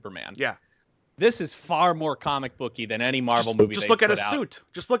Donner's Superman. Yeah. This is far more comic booky than any Marvel movie. Just look at his suit.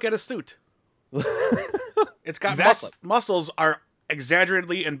 Just look at his suit. It's got muscles are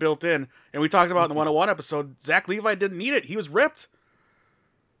exaggeratedly and built in. And we talked about in the 101 episode, Zach Levi didn't need it. He was ripped.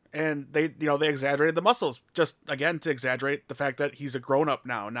 And they exaggerated the muscles just again to exaggerate the fact that he's a grown-up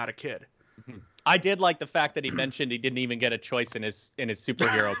now, not a kid. I did like the fact that he mentioned he didn't even get a choice in his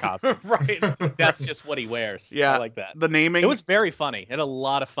superhero costume. Right. That's just what he wears. Yeah. I like that. The naming. It was very funny. It had a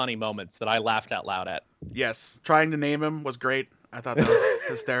lot of funny moments that I laughed out loud at. Yes. Trying to name him was great. I thought that was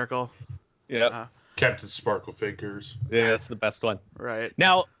hysterical. Yeah. Captain Sparkle figures. Yeah, that's the best one. Right.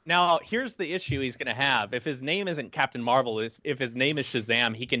 Now here's the issue he's going to have. If his name isn't Captain Marvel, if his name is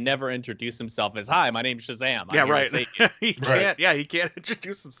Shazam, he can never introduce himself as, "Hi, my name's Shazam." Yeah, right. He can't. Right. Yeah, he can't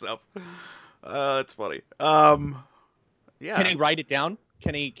introduce himself. That's funny. Yeah. Can he write it down?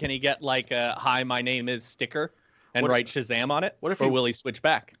 Can he get like a "Hi, my name is" sticker and write Shazam on it? What if will he switch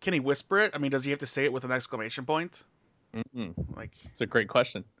back? Can he whisper it? I mean, does he have to say it with an exclamation point? Like, it's a great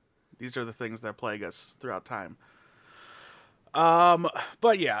question. These are the things that plague us throughout time.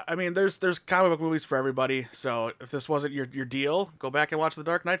 But yeah, I mean, there's comic book movies for everybody. So if this wasn't your deal, go back and watch The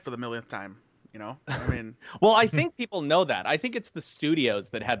Dark Knight for the millionth time. I mean, well, I think people know that. I think it's the studios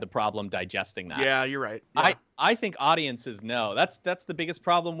that had the problem digesting that. Yeah, you're right. Yeah. I think audiences know. That's the biggest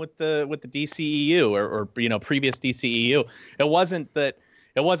problem with the DCEU or previous DCEU. It wasn't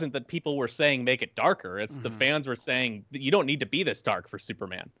that people were saying make it darker. It's the fans were saying that you don't need to be this dark for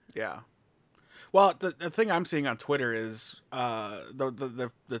Superman. Yeah. Well, the thing I'm seeing on Twitter is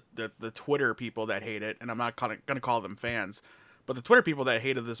the Twitter people that hate it, and I'm not going to call them fans, but the Twitter people that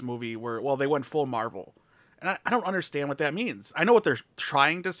hated this movie they went full Marvel. And I don't understand what that means. I know what they're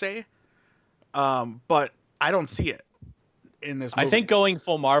trying to say, but I don't see it in this movie. I think going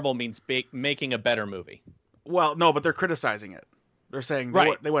full Marvel means making a better movie. Well, no, but they're criticizing it. They're saying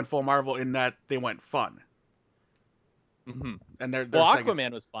they went full Marvel in that they went fun. Mm-hmm. And they're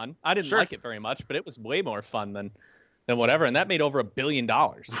Aquaman was fun. I didn't like it very much, but it was way more fun than whatever. And that made over $1 billion.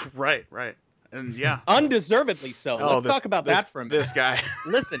 Right. And yeah. Undeservedly so. Let's talk about that for a minute. This guy.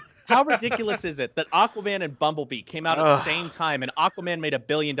 Listen, how ridiculous is it that Aquaman and Bumblebee came out at the same time and Aquaman made $1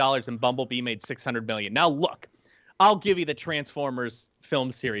 billion and Bumblebee made $600 million? Now look, I'll give you the Transformers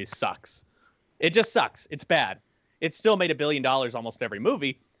film series sucks. It just sucks. It's bad. It still made $1 billion almost every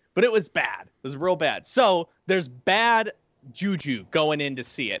movie, but it was bad. It was real bad. So there's bad juju going in to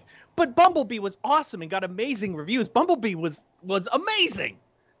see it. But Bumblebee was awesome and got amazing reviews. Bumblebee was amazing.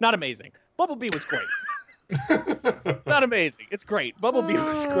 Not amazing. Bumblebee was great. Not amazing. It's great. Bumblebee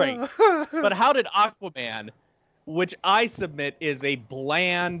was great. But how did Aquaman, which I submit is a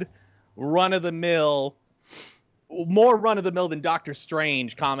bland, run-of-the-mill, more run-of-the-mill than Doctor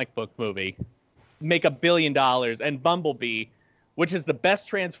Strange comic book movie, make $1 billion, and Bumblebee, which is the best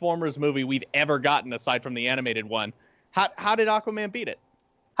Transformers movie we've ever gotten aside from the animated one, how did Aquaman beat it?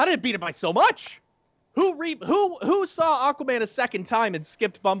 How did it beat it by so much? Who saw Aquaman a second time and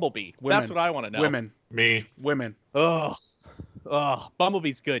skipped Bumblebee? Women. That's what I want to know. Women. Me. Women. Oh,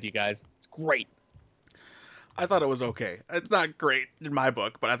 Bumblebee's good, you guys. It's great. I thought it was okay. It's not great in my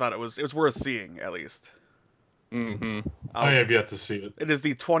book, but I thought it was worth seeing at least. Mm-hmm. I have yet to see it. It is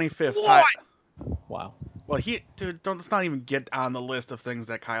the 25th time. Wow. Well, let's not even get on the list of things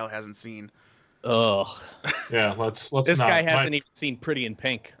that Kyle hasn't seen. Ugh. Yeah, let's This not. guy hasn't even seen Pretty in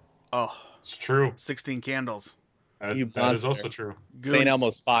Pink. Oh, It's true. 16 Candles. That is also true. St.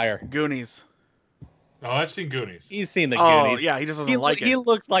 Elmo's Fire. Goonies. Oh, I've seen Goonies. He's seen the Oh, Goonies. yeah, he just doesn't like it. He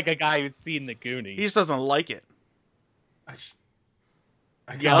looks like a guy who's seen the Goonies. He just doesn't like it.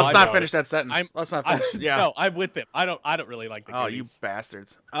 Yeah, let's not finish that sentence. Let's not finish. Yeah. No, I'm with him. I don't really like the Goonies. Oh, you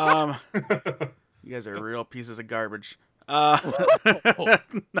bastards. You guys are real pieces of garbage. No,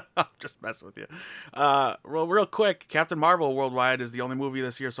 I'm just messing with you. Well, real quick, Captain Marvel worldwide is the only movie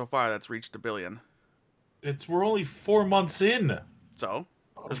this year so far that's reached $1 billion. We're only 4 months in. So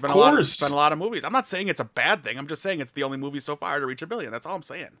there's Of been course. a lot of movies. I'm not saying it's a bad thing. I'm just saying it's the only movie so far to reach $1 billion. That's all I'm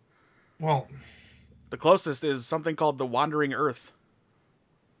saying. Well, the closest is something called The Wandering Earth.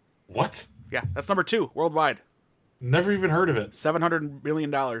 What? Yeah, that's number 2 worldwide. Never even heard of it. $700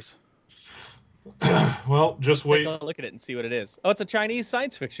 million. Well, just wait. Take a look at it and see what it is. Oh, it's a Chinese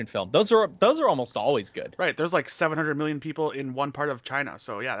science fiction film. Those are almost always good. Right, there's like 700 million people in one part of China,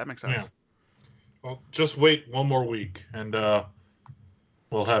 so yeah, that makes sense. Yeah. Well, just wait one more week, and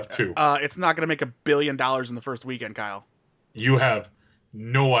we'll have 2. It's not going to make $1 billion in the first weekend, Kyle. You have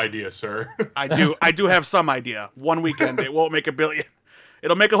no idea, sir. I do have some idea. One weekend, it won't make $1 billion.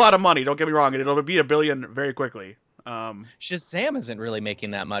 It'll make a lot of money. Don't get me wrong, and it'll be $1 billion very quickly. Shazam isn't really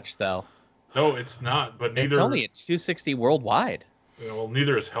making that much though. No, it's not. But neither. It's only at 260 worldwide. Well,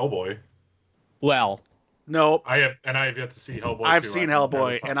 neither is Hellboy. Well, nope. I have yet to see Hellboy. I've seen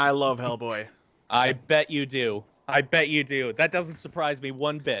Hellboy, and I love Hellboy. I bet you do. That doesn't surprise me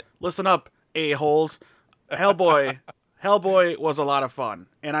one bit. Listen up, a-holes. Hellboy was a lot of fun,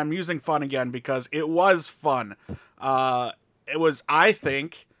 and I'm using fun again because it was fun. It was, I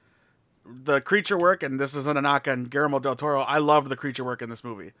think, the creature work, and this isn't a knock on Guillermo del Toro. I loved the creature work in this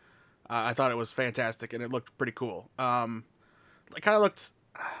movie. I thought it was fantastic, and it looked pretty cool. It kind of looked,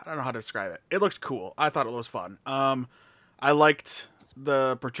 I don't know how to describe it. It looked cool. I thought it was fun. I liked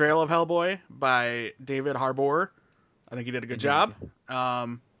the portrayal of Hellboy by David Harbour. I think he did a good job.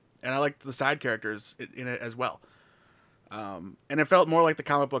 And I liked the side characters in it as well. And it felt more like the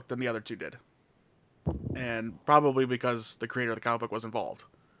comic book than the other two did. And probably because the creator of the comic book was involved.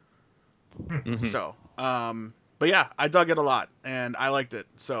 Mm-hmm. So, but yeah, I dug it a lot, and I liked it.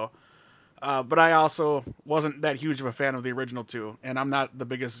 So, but I also wasn't that huge of a fan of the original two, and I'm not the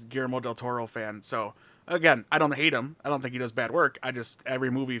biggest Guillermo del Toro fan. So, again, I don't hate him. I don't think he does bad work. Every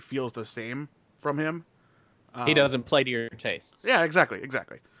movie feels the same from him. He doesn't play to your tastes. Yeah, exactly.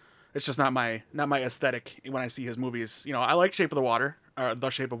 It's just not my aesthetic when I see his movies. You know, I like Shape of the Water, or The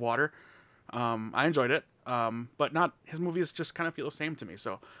Shape of Water. I enjoyed it. But not his movies just kind of feel the same to me.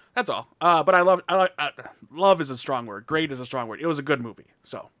 So that's all. But love is a strong word. Great is a strong word. It was a good movie.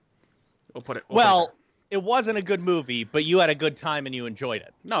 So we'll put it. It wasn't a good movie, but you had a good time and you enjoyed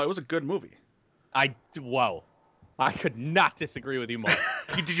it. No, it was a good movie. Whoa. I could not disagree with you more.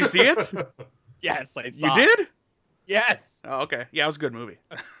 Did you see it? Yes, I saw. You did? Yes. Oh, okay. Yeah, it was a good movie.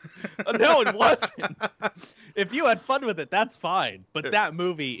 No, it wasn't. If you had fun with it, that's fine. But that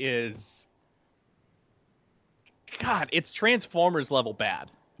movie is, God, it's Transformers level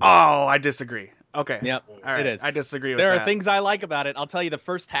bad. Oh, I disagree. Okay. Yep. All right. It is. I disagree with that. that. There are things I like about it. I'll tell you the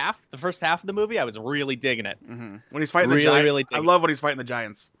first half of the movie, I was really digging it. Mm-hmm. When he's fighting the giants. I love when he's fighting the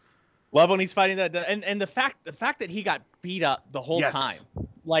giants. Love when he's fighting that, and the fact that he got beat up the whole time,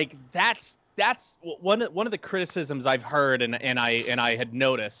 like that's one of the criticisms I've heard and I had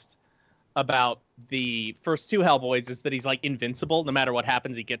noticed about the first two Hellboys is that he's like invincible. No matter what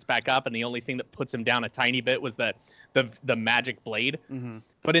happens, he gets back up, and the only thing that puts him down a tiny bit was the magic blade. Mm-hmm.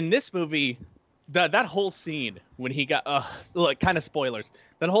 But in this movie, that whole scene when he got look, kind of spoilers.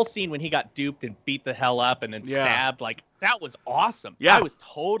 That whole scene when he got duped and beat the hell up and then stabbed, like that was awesome. Yeah, I was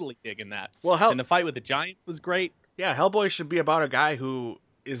totally digging that. Well, and the fight with the giants was great. Yeah, Hellboy should be about a guy who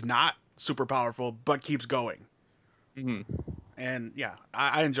is not super powerful but keeps going. Mm-hmm. And yeah,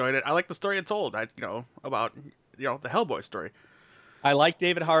 I enjoyed it. I like the story it told. About the Hellboy story. I like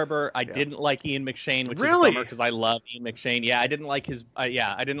David Harbour. I didn't like Ian McShane, which is a bummer because I love Ian McShane. Yeah, I didn't like his. I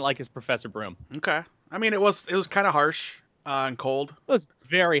didn't like his Professor Broom. Okay, I mean it was kind of harsh and cold. It was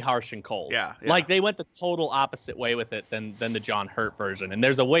very harsh and cold. Yeah. Like they went the total opposite way with it than the John Hurt version. And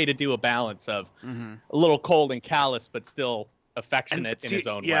there's a way to do a balance of a little cold and callous, but still affectionate in his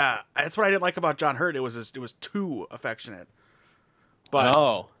own way. Yeah, that's what I didn't like about John Hurt. It was too affectionate.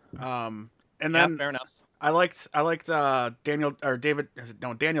 But and then fair enough. I liked Daniel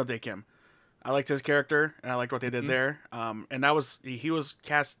Day Kim. I liked his character, and I liked what they did there. And he was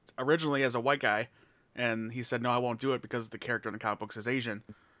cast originally as a white guy, and he said, "No, I won't do it because the character in the comic books is Asian."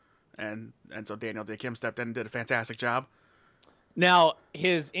 And so Daniel Day Kim stepped in and did a fantastic job. Now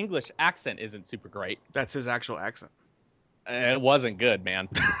his English accent isn't super great. That's his actual accent. It wasn't good, man.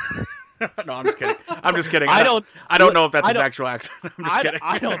 No, I'm just kidding. I'm just kidding. I don't know if that's his actual accent. I'm just kidding.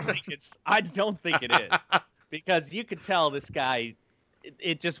 I don't think it is because you could tell this guy.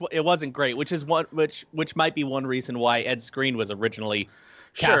 It wasn't great, which might be one reason why Ed Skrein was originally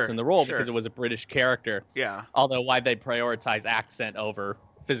cast in the role because it was a British character. Yeah. Although why they prioritize accent over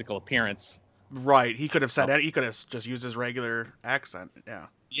physical appearance. Right. He could have said he could have just used his regular accent. Yeah.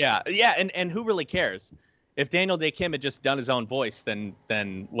 Yeah, and who really cares? If Daniel Day Kim had just done his own voice,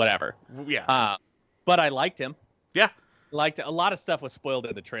 then whatever. Yeah. But I liked him. Yeah. Liked it. A lot of stuff was spoiled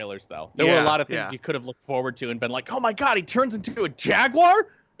in the trailers, though. There were a lot of things you could have looked forward to and been like, "Oh my god, he turns into a jaguar?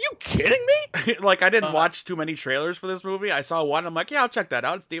 You kidding me?" Like I didn't watch too many trailers for this movie. I saw one. I'm like, yeah, I'll check that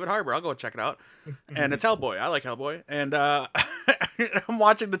out. It's David Harbour. I'll go check it out. And it's Hellboy. I like Hellboy. And I'm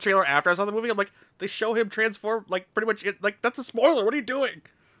watching the trailer after I saw the movie. I'm like, they show him transform like pretty much. Like that's a spoiler. What are you doing?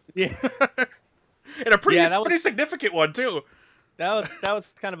 Yeah. And a pretty significant one too. That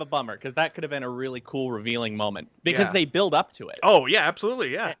was kind of a bummer because that could have been a really cool revealing moment because they build up to it. Oh yeah,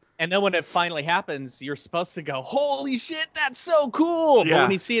 absolutely, yeah. And then when it finally happens, you're supposed to go, "Holy shit, that's so cool!" Yeah. But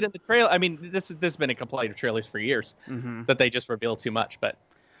when you see it in the trailer, I mean, this has been a complaint of trailers for years that they just reveal too much. But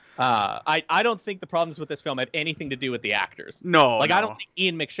I don't think the problems with this film have anything to do with the actors. No, I don't think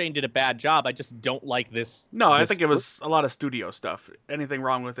Ian McShane did a bad job. I just don't like this. No, I think it was a lot of studio stuff. Anything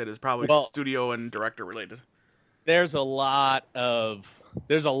wrong with it is probably studio and director related. There's a lot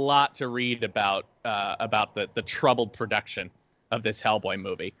to read about the troubled production of this Hellboy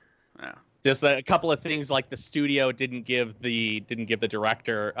movie. Yeah. Just a couple of things like the studio didn't give the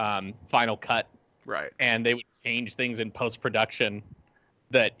director final cut. Right. And they would change things in post production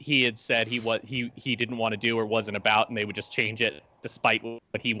that he had said he didn't want to do or wasn't about, and they would just change it despite what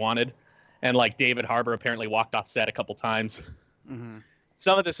he wanted. And like David Harbour apparently walked off set a couple times. Mm-hmm.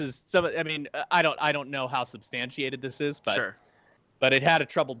 I mean, I don't know how substantiated this is, but sure. But it had a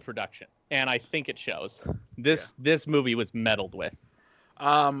troubled production, and I think it shows. This movie was meddled with.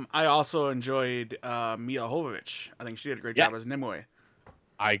 I also enjoyed Milla Jovovich. I think she did a great job as Nimue.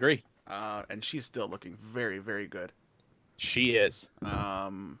 I agree. And she's still looking very, very good. She is.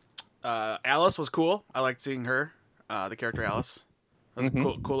 Alice was cool. I liked seeing her, the character Alice. That was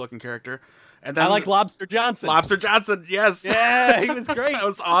a cool looking character. And then I like Lobster Johnson. Lobster Johnson, yes. Yeah, he was great. That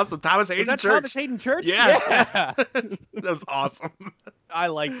was awesome. Thomas Hayden Church. Thomas Hayden Church? Yeah. That was awesome. I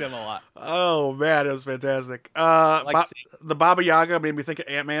liked him a lot. Oh, man, it was fantastic. The Baba Yaga made me think of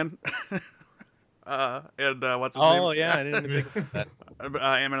Ant-Man. And what's his name? Oh, yeah, I didn't even think of that.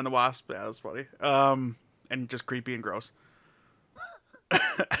 Ant-Man and the Wasp. Yeah, that was funny. And just creepy and gross.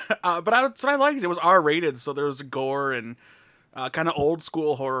 But that's what I liked. It was R-rated, so there was gore and kind of old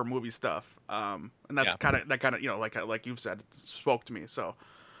school horror movie stuff. And that's kind of, you know, like you've said, spoke to me. So,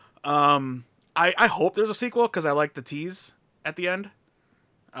 I hope there's a sequel because I like the tease at the end.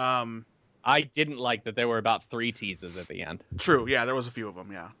 I didn't like that there were about 3 teases at the end. True. Yeah, there was a few of them.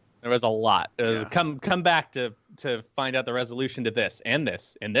 Yeah. There was a lot. It was come back to find out the resolution to this and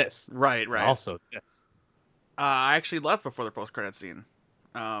this and this. Right. And also this. I actually left before the post-credit scene.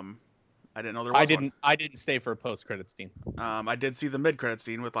 I didn't know there was one. I didn't stay for a post-credit scene. I did see the mid-credit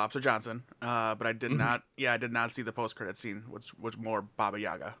scene with Lobster Johnson, but I did not. Yeah, I did not see the post-credit scene, which was more Baba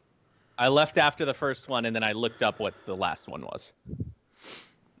Yaga. I left after the first one, and then I looked up what the last one was.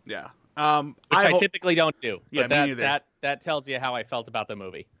 Yeah. Which I typically don't do. Yeah, but that tells you how I felt about the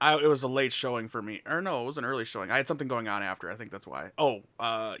movie. It was a late showing for me. Or no, it was an early showing. I had something going on after. I think that's why. Oh,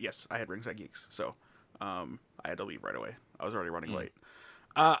 yes, I had Ringside Geeks, so I had to leave right away. I was already running late.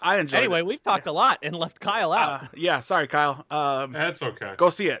 I enjoyed it. Anyway, we've talked a lot and left Kyle out. Yeah, sorry, Kyle. That's okay. Go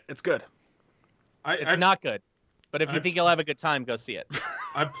see it. It's good. It's not good. But if you think you'll have a good time, go see it.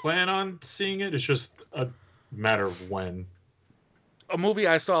 I plan on seeing it. It's just a matter of when. A movie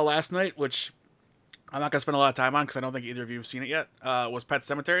I saw last night, which I'm not going to spend a lot of time on because I don't think either of you have seen it yet, was Pet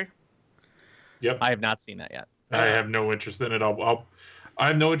Sematary. Yep. I have not seen that yet. I have no interest in it. I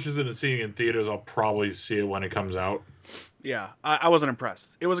have no interest in seeing it in theaters. I'll probably see it when it comes out. Yeah, I wasn't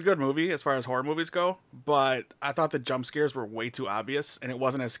impressed. It was a good movie as far as horror movies go, but I thought the jump scares were way too obvious, and it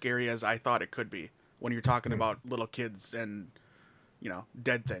wasn't as scary as I thought it could be when you're talking about little kids and, you know,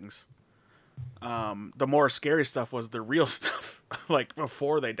 dead things. The more scary stuff was the real stuff, like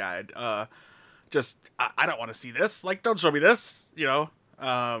before they died. I don't want to see this. Like, don't show me this, you know?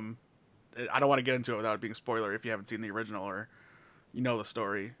 I don't want to get into it without it being a spoiler if you haven't seen the original or you know the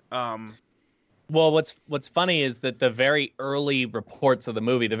story. Well, what's funny is that the very early reports of the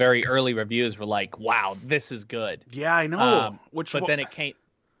movie, the very early reviews were like, "Wow, this is good." Yeah, I know. Then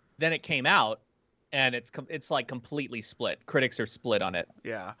it came out, and it's like completely split. Critics are split on it.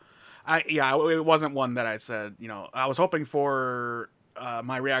 Yeah, it wasn't one that I said. You know, I was hoping for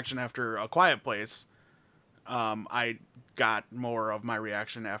my reaction after A Quiet Place, I got more of my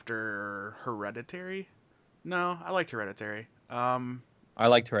reaction after Hereditary. No, I liked Hereditary. I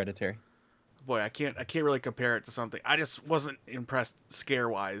liked Hereditary. Boy, I can't really compare it to something. I just wasn't impressed scare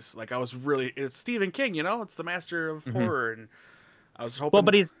wise. Like it's Stephen King, it's the master of horror, and I was hoping. Well,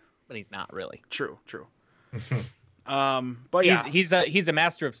 but he's not really. True. But yeah, he's a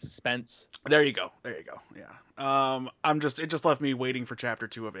master of suspense. There you go. Yeah. It just left me waiting for chapter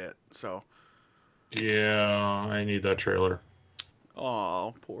 2 of it. So. Yeah, I need that trailer.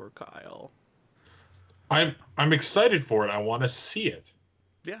 Oh, poor Kyle. I'm excited for it. I want to see it.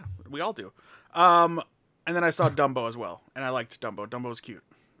 Yeah, we all do. And then I saw Dumbo as well, and I liked Dumbo. Dumbo was cute.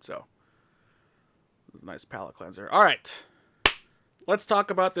 So. Nice palate cleanser. All right. Let's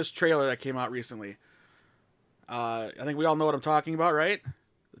talk about this trailer that came out recently. I think we all know what I'm talking about, right?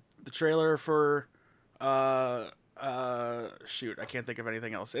 The trailer for shoot, I can't think of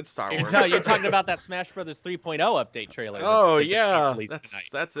anything else. It's Star Wars. You're talking about that Smash Brothers 3.0 update trailer. Oh yeah,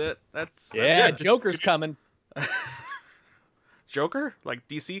 that's it. That's Joker's coming. Joker? Like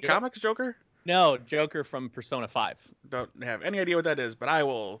DC Comics Joker? No, Joker from Persona 5. Don't have any idea what that is, but I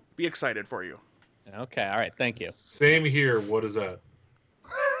will be excited for you. Okay, all right, thank you. Same here. What is that?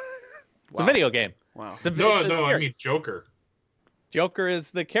 It's a video game. Wow. No, I mean Joker. Joker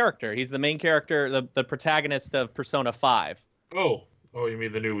is the character. He's the main character, the protagonist of Persona 5. Oh, you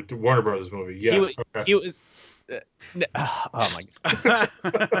mean the new Warner Brothers movie? Yeah. He was. Oh my God.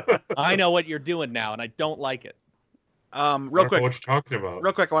 I know what you're doing now, and I don't like it. Real quick. What you talking about?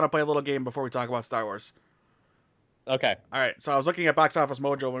 Real quick, I want to play a little game before we talk about Star Wars. Okay. All right. So I was looking at Box Office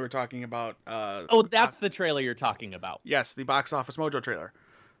Mojo when we were talking about. That's the trailer you're talking about. Yes, the Box Office Mojo trailer.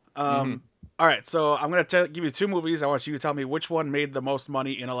 All right, so I'm going to give you 2 movies. I want you to tell me which one made the most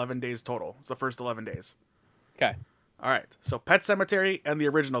money in 11 days total. It's the first 11 days. Okay. All right, so Pet Sematary and the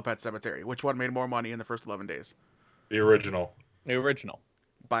original Pet Sematary. Which one made more money in the first 11 days? The original. The original.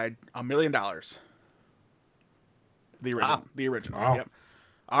 By $1 million. The original. Wow. The original. Wow. Yep.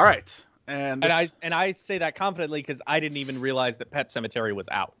 All right. And I say that confidently because I didn't even realize that Pet Sematary was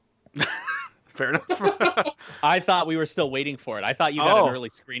out. Fair enough. I thought we were still waiting for it. I thought you got an early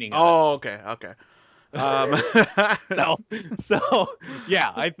screening of it. Okay. So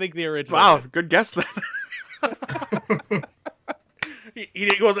yeah, I think the original. Wow, good guess then.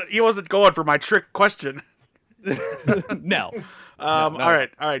 he wasn't going for my trick question. No. All right.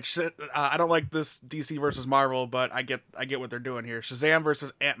 I don't like this DC versus Marvel, but I get what they're doing here. Shazam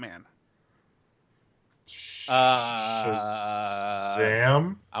versus Ant-Man. Shazam?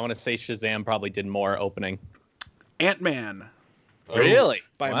 I want to say Shazam probably did more opening. Ant-Man. Really?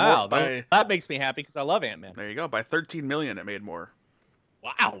 Wow. That makes me happy because I love Ant-Man. There you go. By 13 million, it made more.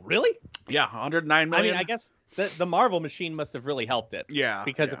 Wow, really? Yeah, 109 million. I mean, I guess the Marvel machine must have really helped it. Yeah.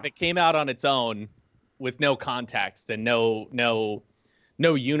 Because if it came out on its own with no context and no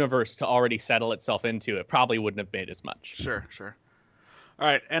universe to already settle itself into, it probably wouldn't have made as much. Sure. All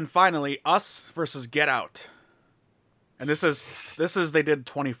right, and finally, Us versus Get Out. And this is they did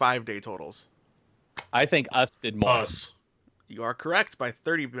 25-day totals. I think Us did more. Us. You are correct by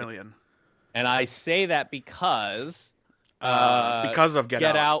 30 million. And I say that because of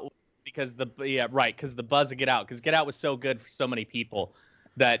Get Out. Because the buzz of Get Out, because Get Out was so good for so many people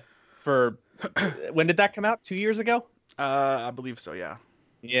that when did that come out? 2 years ago? I believe so, yeah.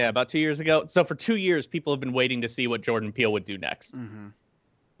 Yeah, about 2 years ago. So for 2 years, people have been waiting to see what Jordan Peele would do next. Mm-hmm.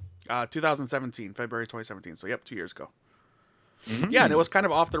 2017, February 2017. So, yep, 2 years ago. Mm-hmm. Yeah, and it was kind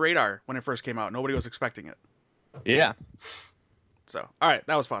of off the radar when it first came out. Nobody was expecting it. Yeah. So, all right,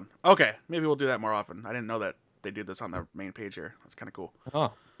 that was fun. Okay, maybe we'll do that more often. I didn't know that they do this on the main page here. That's kind of cool.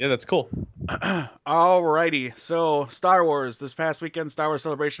 Oh, yeah, that's cool. Alrighty, so Star Wars. This past weekend, Star Wars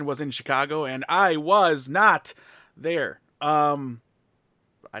Celebration was in Chicago, and I was not there. I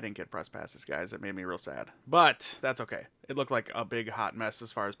didn't get press passes, guys. It made me real sad. But that's okay. It looked like a big hot mess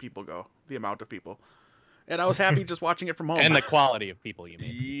as far as people go. The amount of people. And I was happy just watching it from home. And the quality of people, you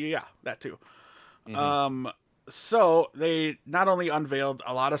mean. Yeah, that too. Mm-hmm. So they not only unveiled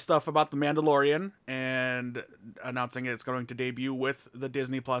a lot of stuff about The Mandalorian and announcing it's going to debut with the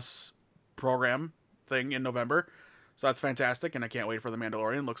Disney Plus program thing in November. So that's fantastic, and I can't wait for The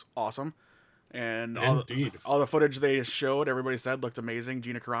Mandalorian. Looks awesome. And all the footage they showed, everybody said looked amazing.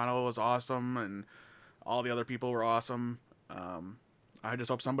 Gina Carano was awesome, and all the other people were awesome. I just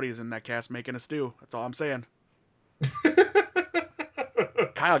hope somebody's in that cast making a stew. That's all I'm saying.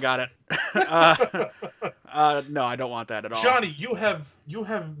 Kyle got it. No, I don't want that at all. Johnny, you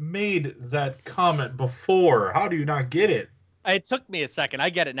have made that comment before. How do you not get it? It took me a second. I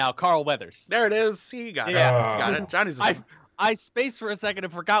get it now. Carl Weathers. There it is. He got it. Yeah. Got it. Johnny's. I spaced for a second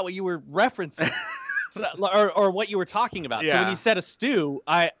and forgot what you were referencing. or what you were talking about. So when you said a stew,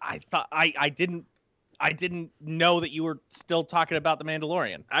 I thought I didn't know that you were still talking about the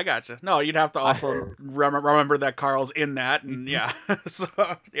Mandalorian. I gotcha. No, you'd have to also remember that Carl's in that, and so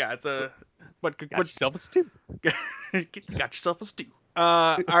it's a. But got yourself a stew. You got yourself a stew.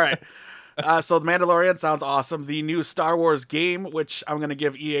 All right. So the Mandalorian sounds awesome. The new Star Wars game, which I'm going to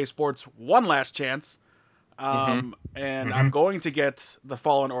give EA Sports one last chance. And I'm going to get the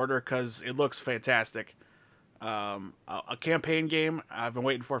Fallen Order because it looks fantastic. A campaign game I've been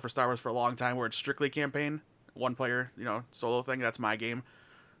waiting for Star Wars for a long time, where it's strictly campaign, one player, solo thing. That's my game.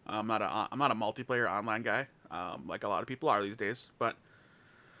 I'm not a multiplayer online guy, like a lot of people are these days. But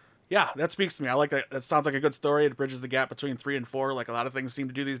yeah, that speaks to me. I like that. That sounds like a good story. It bridges the gap between 3 and 4, like a lot of things seem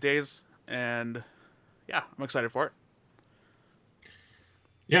to do these days. And yeah, I'm excited for it.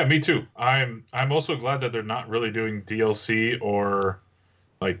 Yeah, me too. I'm also glad that they're not really doing DLC or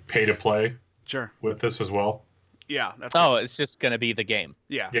like pay to play. Sure. With this as well. Yeah. That's it's just gonna be the game.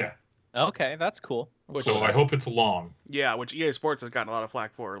 Yeah. Yeah. Okay, that's cool. So I hope it's long. Yeah, which EA Sports has gotten a lot of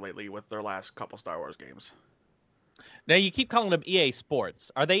flack for lately with their last couple Star Wars games. Now you keep calling them EA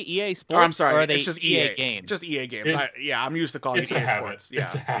Sports. Are they EA Sports? Oh, I'm sorry. Or are they it's just EA games? Just EA games. I'm used to calling it EA Sports. Yeah.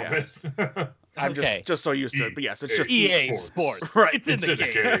 It's a habit. Yeah. I'm just so used to it. But yes, it's just EA Sports. Right. It's in the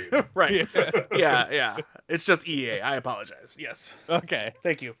game. Right. Yeah. It's just EA. I apologize. Yes. Okay.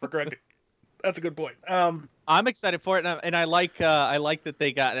 Thank you for correcting. That's a good point. I'm excited for it, and I like that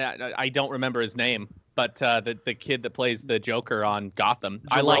they got. I don't remember his name, but the kid that plays the Joker on Gotham.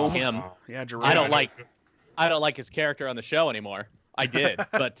 Jerome? I like him. Yeah, Jerome. I don't like his character on the show anymore. I did,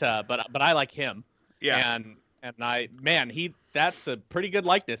 but I like him. Yeah. And that's a pretty good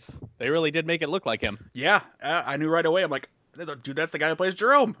likeness. They really did make it look like him. Yeah, I knew right away. I'm like, dude, that's the guy that plays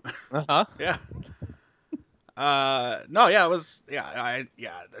Jerome. Uh-huh. Yeah. No, yeah, it was, the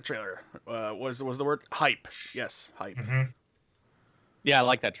trailer was the word hype. Yes, hype. Mm-hmm. Yeah, I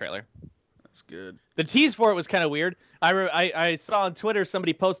like that trailer. That's good. The tease for it was kind of weird. I saw on Twitter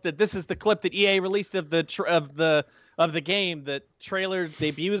somebody posted, this is the clip that EA released of the game. The trailer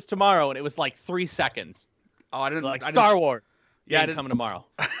debuts tomorrow, and it was like 3 seconds. Oh, I didn't Star Wars. Yeah, coming tomorrow.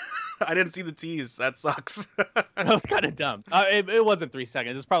 I didn't see the tease. That sucks. That was kind of dumb. It wasn't 3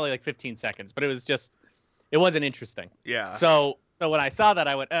 seconds. It was probably like 15 seconds, but it wasn't interesting. Yeah. So when I saw that,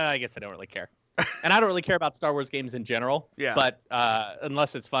 I went, I guess I don't really care. And I don't really care about Star Wars games in general. Yeah. But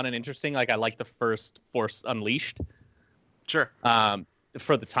unless it's fun and interesting, like I like the first Force Unleashed. Sure.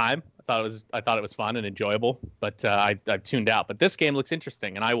 For the time, I thought it was fun and enjoyable. But I've tuned out. But this game looks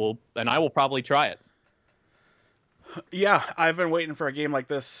interesting, and I will probably try it. Yeah, I've been waiting for a game like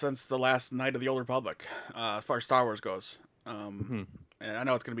this since the last Night of the Old Republic, as far as Star Wars goes. And I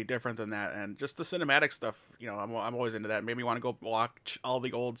know it's going to be different than that, and just the cinematic stuff. I'm always into that. Maybe you want to go watch all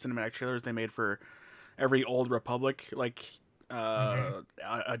the old cinematic trailers they made for every Old Republic, like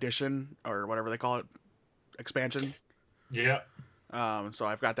edition or whatever they call it, expansion. Yeah. So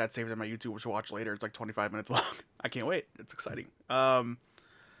I've got that saved on my YouTube to watch later. It's like 25 minutes long. I can't wait. It's exciting.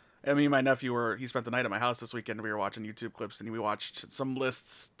 I mean, my nephew he spent the night at my house this weekend. We were watching YouTube clips, and we watched some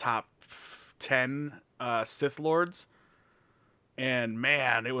lists, top 10 Sith Lords. And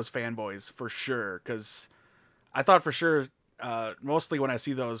man, it was fanboys for sure. Because I thought for sure, mostly when I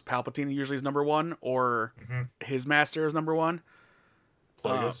see those, Palpatine usually is number one, or his master is number one.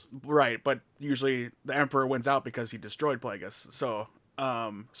 Plagueis. Right, but usually the Emperor wins out because he destroyed Plagueis. So,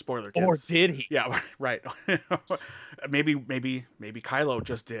 spoiler kids. Or did he? Yeah, right. maybe Kylo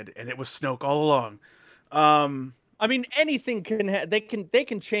just did, and it was Snoke all along. I mean, anything they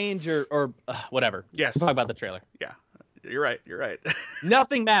can change or whatever. Yes. Talk about the trailer. Yeah, you're right.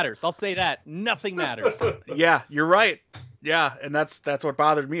 Nothing matters. I'll say that. Nothing matters. Yeah, you're right. Yeah, and that's what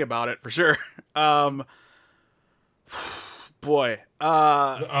bothered me about it for sure. Boy.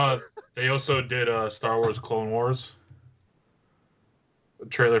 They also did Star Wars Clone Wars.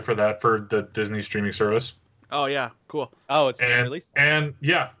 Trailer for that for the Disney streaming service. Oh yeah, cool. Oh, it's been released. And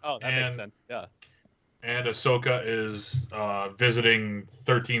yeah. Oh, that makes sense. Yeah. And Ahsoka is visiting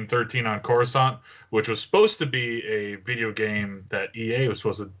 1313 on Coruscant, which was supposed to be a video game that EA was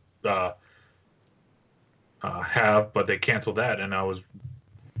supposed to have, but they canceled that. And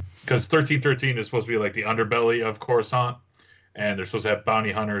because 1313 is supposed to be like the underbelly of Coruscant, and they're supposed to have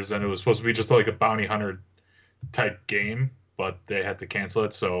bounty hunters, and it was supposed to be just like a bounty hunter type game, but they had to cancel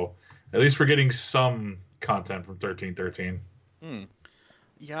it. So at least we're getting some content from 1313.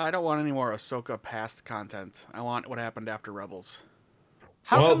 Yeah, I don't want any more Ahsoka past content. I want what happened after Rebels.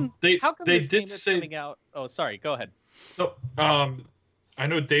 How come they this did game is say coming out? Oh, sorry. Go ahead. So, I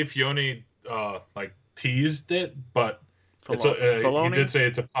know Dave Filoni teased it, but You Filoni? did say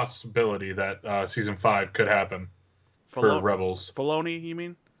it's a possibility that season 5 could happen for Rebels. Filoni, you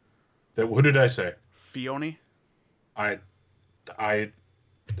mean? What did I say? Fioni? I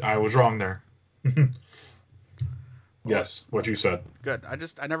was wrong there. Yes, what you said. Good. I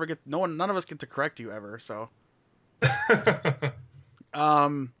never get none of us get to correct you ever, so yeah.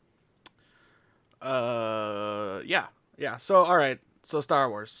 So all right. So Star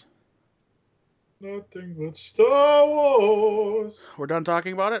Wars. Nothing but Star Wars. We're done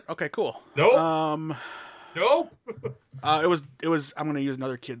talking about it? Okay, cool. Nope. Nope. It was I'm going to use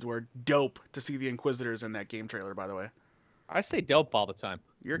another kid's word, dope, to see the Inquisitors in that game trailer, by the way. I say dope all the time.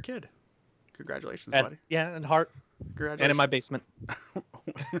 You're a kid. Congratulations, buddy. Yeah, and heart. Congratulations. And in my basement.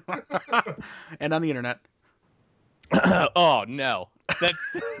 And on the internet. Oh, no.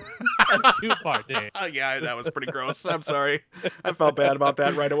 That's too far, Dave. Yeah, that was pretty gross. I'm sorry. I felt bad about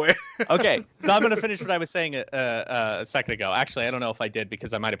that right away. Okay, so I'm going to finish what I was saying a second ago. Actually, I don't know if I did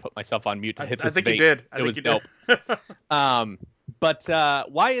because I might have put myself on mute to hit this I think vape. you did. It was dope. But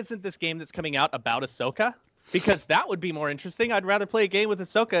why isn't this game that's coming out about Ahsoka? Because that would be more interesting. I'd rather play a game with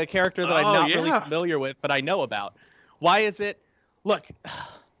Ahsoka, a character that I'm not really familiar with, but I know about. Why is it? Look,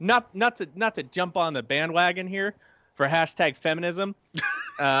 not to jump on the bandwagon here for #feminism,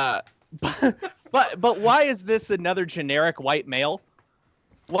 but why is this another generic white male?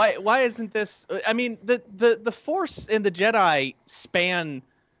 Why isn't this? I mean, the Force and the Jedi span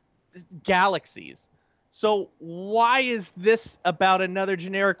galaxies. So why is this about another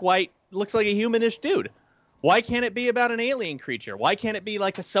generic white, looks like a humanish dude? Why can't it be about an alien creature? Why can't it be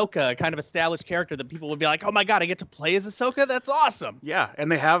like Ahsoka, a kind of established character that people would be like, oh my god, I get to play as Ahsoka? That's awesome. Yeah,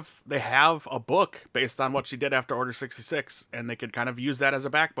 and they have a book based on what she did after Order 66, and they could kind of use that as a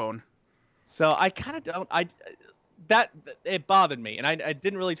backbone. So I kind of don't. It bothered me, and I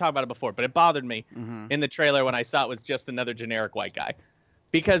didn't really talk about it before, but it bothered me in the trailer when I saw it was just another generic white guy,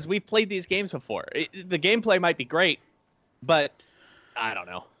 because we've played these games before. The gameplay might be great, but I don't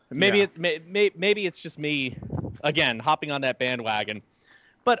know. Maybe it's just me, again, hopping on that bandwagon.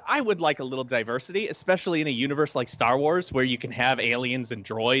 But I would like a little diversity, especially in a universe like Star Wars, where you can have aliens and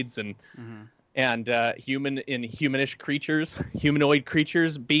droids and humanish creatures, humanoid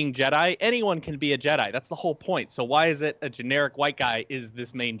creatures being Jedi. Anyone can be a Jedi. That's the whole point. So why is it a generic white guy is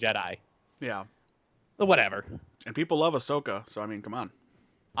this main Jedi? Yeah. But whatever. And people love Ahsoka, so I mean, come on.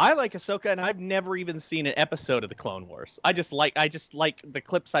 I like Ahsoka, and I've never even seen an episode of the Clone Wars. I just like the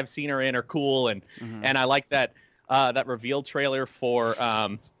clips I've seen her in are cool, and I like that reveal trailer for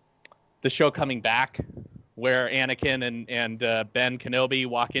the show coming back, where Anakin and Ben Kenobi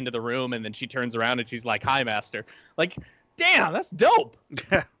walk into the room, and then she turns around and she's like, "Hi, Master." Like, damn, that's dope.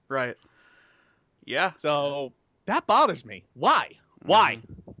 Right. Yeah. So that bothers me. Why? Why?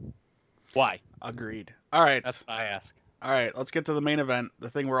 Agreed. All right. That's what I ask. All right, let's get to the main event, the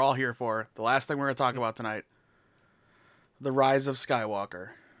thing we're all here for, the last thing we're going to talk about tonight. The Rise of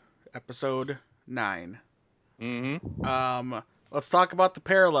Skywalker, Episode 9. Let's talk about the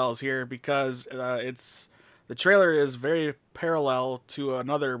parallels here, because the trailer is very parallel to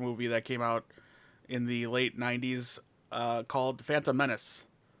another movie that came out in the late 90s called Phantom Menace.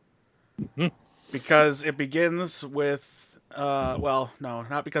 Because it begins with well, no,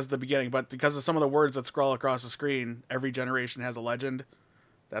 not because of the beginning, but because of some of the words that scroll across the screen. Every generation has a legend.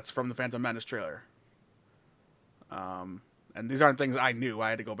 That's from the Phantom Menace trailer. And these aren't things I knew. I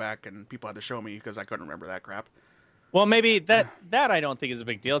had to go back and people had to show me because I couldn't remember that crap. Well, maybe that I don't think is a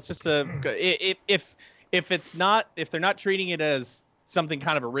big deal. It's just if they're not treating it as something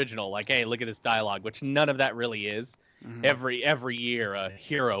kind of original, like, hey, look at this dialogue, which none of that really is. Every year a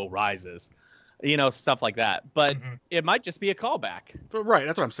hero rises. Stuff like that. But it might just be a callback. Right,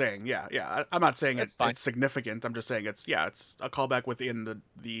 that's what I'm saying. Yeah. I'm not saying it's significant. I'm just saying it's a callback within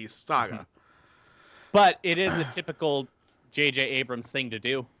the saga. But it is a typical J.J. Abrams thing to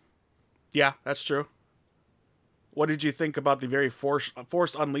do. Yeah, that's true. What did you think about the very Force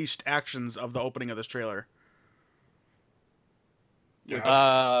Unleashed actions of the opening of this trailer?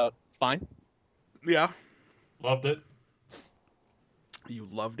 Fine. Yeah. Loved it. You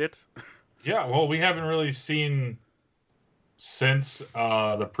loved it? Yeah, well, we haven't really seen since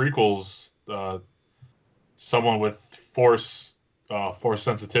the prequels someone with force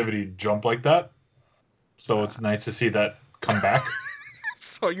sensitivity jump like that. So it's nice to see that come back.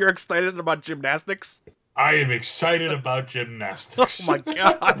 So you're excited about gymnastics? I am excited about gymnastics. Oh my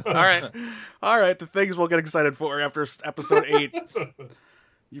god! All right. The things we'll get excited for after episode 8.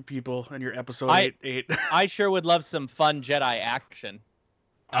 You people and your episode 8. I sure would love some fun Jedi action.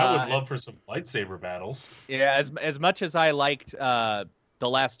 I would love for some lightsaber battles. Yeah, as much as I liked The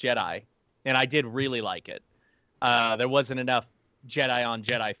Last Jedi, and I did really like it, there wasn't enough Jedi on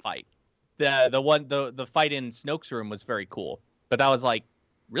Jedi fight. The fight in Snoke's room was very cool, but that was like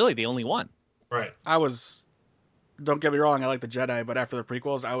really the only one. Right. Don't get me wrong, I like the Jedi, but after the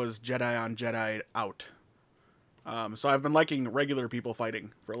prequels, I was Jedi on Jedi out. So I've been liking regular people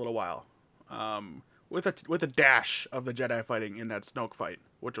fighting for a little while, with a dash of the Jedi fighting in that Snoke fight,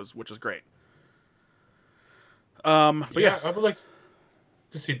 which was great. But yeah, I would like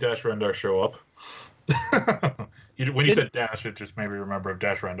to see Dash Rendar show up. When you said Dash, it just made me remember of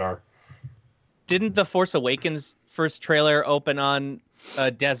Dash Rendar. Didn't The Force Awakens first trailer open on a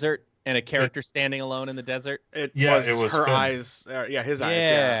desert and a character standing alone in the desert? It was her filmed. eyes. His eyes.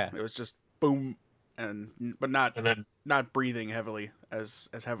 Yeah, it was just boom, but not breathing heavily as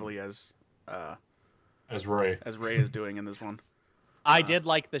heavily as Rey is doing in this one. I did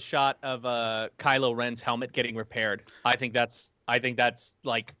like the shot of Kylo Ren's helmet getting repaired. I think that's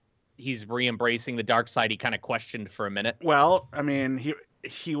like he's re-embracing the dark side. He kind of questioned for a minute. Well, I mean,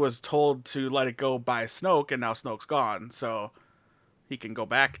 he was told to let it go by Snoke, and now Snoke's gone, so he can go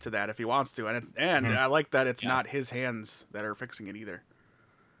back to that if he wants to. And I like that it's not his hands that are fixing it either.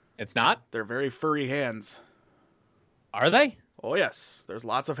 It's not? They're very furry hands. Are they? Oh yes, there's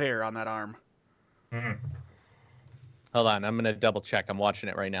lots of hair on that arm. Mm-hmm. Hold on, I'm gonna double check. I'm watching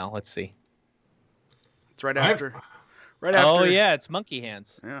it right now. Let's see. It's right after. Oh yeah, it's monkey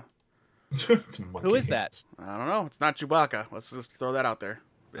hands. Yeah. Who is that? I don't know. It's not Chewbacca. Let's just throw that out there.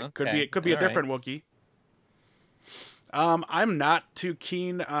 It could be a different Wookiee. I'm not too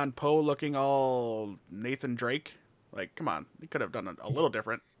keen on Poe looking all Nathan Drake. Like, come on, he could have done it a little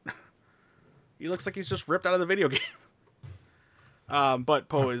different. He looks like he's just ripped out of the video game. But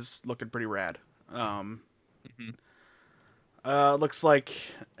Poe is looking pretty rad. Looks like,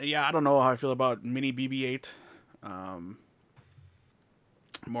 I don't know how I feel about Mini BB-8.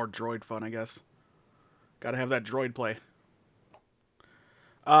 More droid fun, I guess. Gotta have that droid play.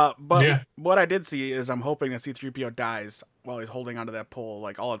 But what I did see is I'm hoping that C-3PO dies while he's holding onto that pole.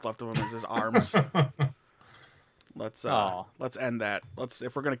 Like, all that's left of him is his arms. Let's end that.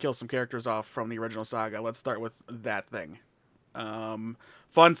 If we're gonna kill some characters off from the original saga, let's start with that thing.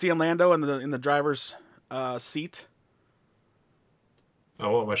 Fun seeing Lando in the driver's seat. I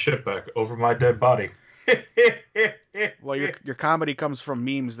want my shit back over my dead body. Well, your comedy comes from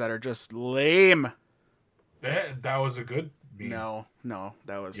memes that are just lame. That was a good meme. No,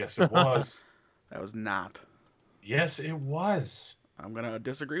 that was. Yes, it was. That was not. Yes, it was. I'm gonna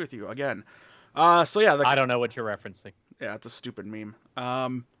disagree with you again. So yeah, I don't know what you're referencing. Yeah, it's a stupid meme.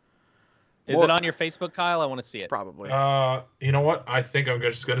 Is it on your Facebook, Kyle? I want to see it. Probably. You know what? I think I'm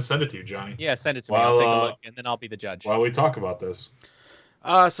just gonna send it to you, Johnny. Yeah, send it to me. I'll take a look, and then I'll be the judge. While we talk about this.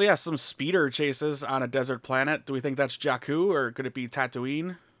 So yeah, some speeder chases on a desert planet. Do we think that's Jakku, or could it be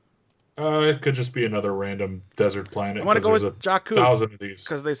Tatooine? It could just be another random desert planet. I'm gonna go with Jakku. 1,000 of these.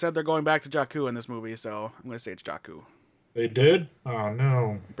 Because they said they're going back to Jakku in this movie, so I'm gonna say it's Jakku. They did? Oh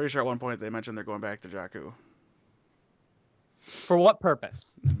no! I'm pretty sure at one point they mentioned they're going back to Jakku. For what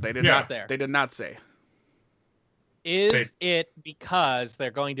purpose? They did not. They did not say. Is it because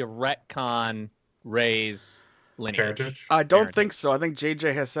they're going to retcon Rey's lineage? I don't think so. I think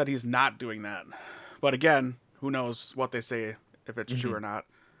JJ has said he's not doing that. But again, who knows what they say, if it's true or not.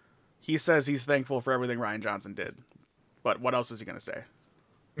 He says he's thankful for everything Rian Johnson did. But what else is he going to say?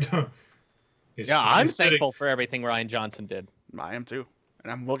 I'm thankful for everything Rian Johnson did. I am too.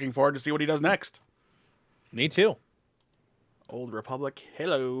 And I'm looking forward to see what he does next. Me too. Old Republic,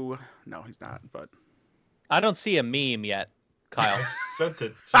 hello. No, he's not, but... I don't see a meme yet, Kyle. I sent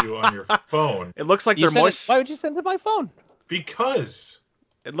it to you on your phone. It looks like they're Why would you send it to my phone? Because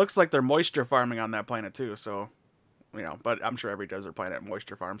it looks like they're moisture farming on that planet too. So, but I'm sure every desert planet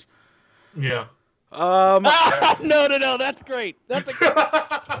moisture farms. Yeah. No, that's great. That's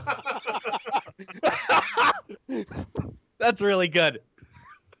that's really good.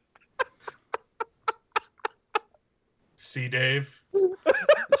 See, Dave.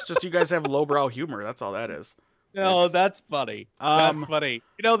 It's just you guys have lowbrow humor. That's all that is. No, that's funny. That's funny.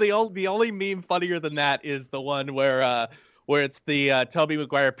 The only meme funnier than that is the one where it's the Tobey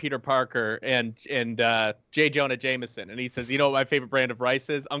Maguire, Peter Parker, and J. Jonah Jameson, and he says, "You know what my favorite brand of rice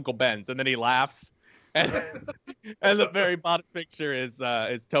is? Uncle Ben's," and then he laughs, and the very bottom picture is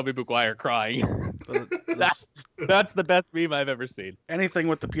Tobey Maguire crying. That's the best meme I've ever seen. Anything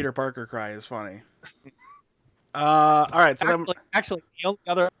with the Peter Parker cry is funny. All right, so actually, the only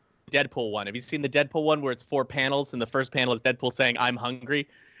other Deadpool one. Have you seen the Deadpool one where it's 4 panels, and the first panel is Deadpool saying "I'm hungry,"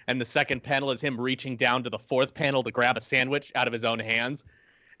 and the second panel is him reaching down to the fourth panel to grab a sandwich out of his own hands,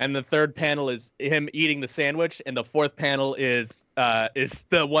 and the third panel is him eating the sandwich, and the fourth panel is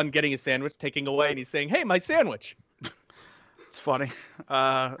the one getting his sandwich taking away, and he's saying, "Hey, my sandwich." It's funny.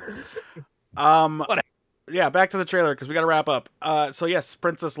 What? Yeah, back to the trailer because we got to wrap up. So yes,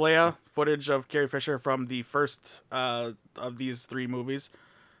 Princess Leia footage of Carrie Fisher from the first of these 3 movies.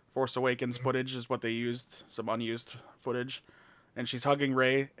 Force Awakens footage is what they used, some unused footage, and she's hugging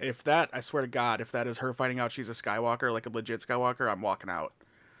Rey. If that, I swear to God, if that is her finding out she's a Skywalker, like a legit Skywalker, I'm walking out.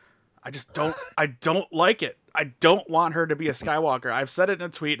 I don't like it. I don't want her to be a Skywalker. I've said it in a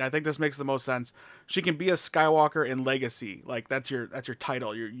tweet, and I think this makes the most sense. She can be a Skywalker in Legacy, like that's your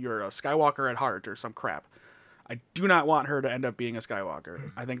title. You're a Skywalker at heart or some crap. I do not want her to end up being a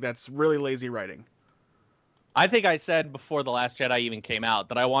Skywalker. I think that's really lazy writing. I think I said before The Last Jedi even came out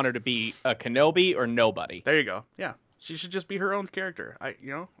that I want her to be a Kenobi or nobody. There you go. Yeah. She should just be her own character. I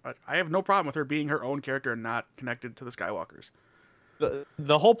have no problem with her being her own character and not connected to the Skywalkers.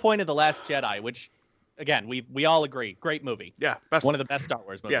 The whole point of The Last Jedi, which, again, we all agree, great movie. Yeah. One of the best Star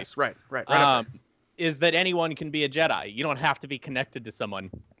Wars movies. Yes, right up there. Is that anyone can be a Jedi. You don't have to be connected to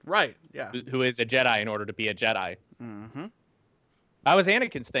someone. Right, yeah. Who is a Jedi in order to be a Jedi. Mm-hmm. That was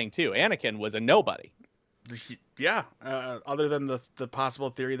Anakin's thing, too. Anakin was a nobody. Yeah, other than the possible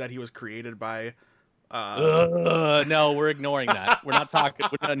theory that he was created by... no, we're ignoring that. We're not talking...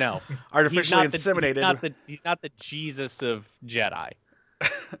 No. Artificially inseminated. He's not the Jesus of Jedi.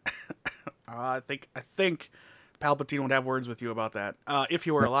 I think Palpatine would have words with you about that, if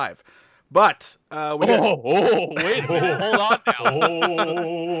he were alive. But wait a minute. Hold on now.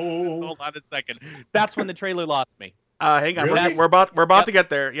 Hold on a second. That's when the trailer lost me. Hang on, Really? we're about to get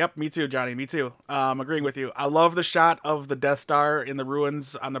there. Yep, me too, Johnny. Me too. Agreeing with you. I love the shot of the Death Star in the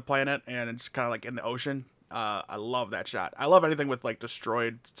ruins on the planet, and it's kind of like in the ocean. I love that shot. I love anything with like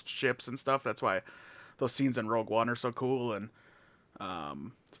destroyed ships and stuff. That's why those scenes in Rogue One are so cool, and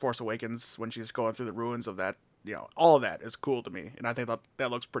Force Awakens when she's going through the ruins of that. You know, all of that is cool to me, and I think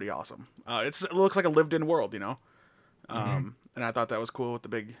that looks pretty awesome. It looks like a lived-in world, you know. And I thought that was cool with the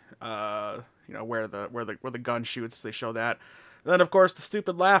big, where the gun shoots. They show that. And then of course the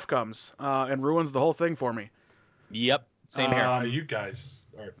stupid laugh comes and ruins the whole thing for me. Yep, same here. You guys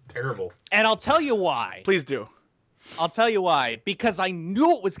are terrible. And I'll tell you why. Please do. I'll tell you why. Because I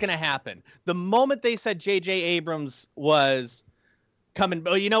knew it was going to happen. The moment they said J.J. Abrams was coming.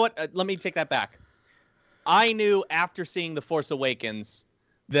 Oh, you know what? Let me take that back. I knew after seeing The Force Awakens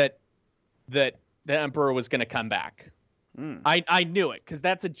that the Emperor was going to come back. I knew it because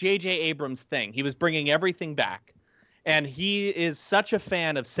that's a J.J. Abrams thing. He was bringing everything back. And he is such a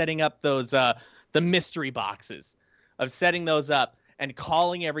fan of setting up those the mystery boxes, of setting those up and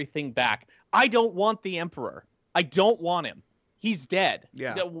calling everything back. I don't want the Emperor. I don't want him. He's dead.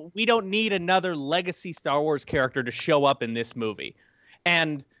 Yeah. We don't need another legacy Star Wars character to show up in this movie.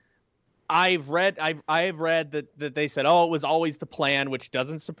 And I've read that they said, oh, it was always the plan, which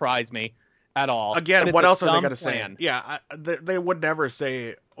doesn't surprise me at all. Again, what else are they going to say? Yeah, they would never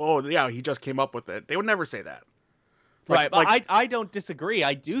say, oh, yeah, he just came up with it. They would never say that. Right, but I don't disagree.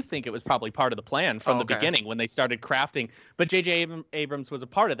 I do think it was probably part of the plan from the beginning when they started crafting. But J.J. Abrams was a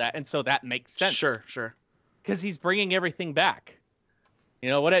part of that, and so that makes sense. Sure. Because he's bringing everything back. You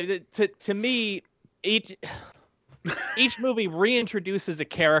know, to me, each movie reintroduces a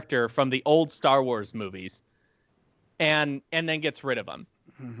character from the old Star Wars movies and then gets rid of them,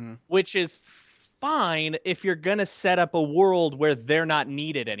 which is fine if you're going to set up a world where they're not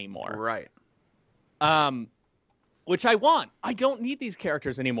needed anymore. Right. Which I want. I don't need these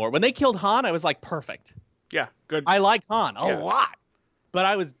characters anymore. When they killed Han, I was like, perfect. Yeah, good. I like Han a lot. But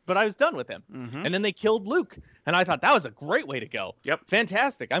I was done with him. And then they killed Luke. And I thought that was a great way to go. Yep.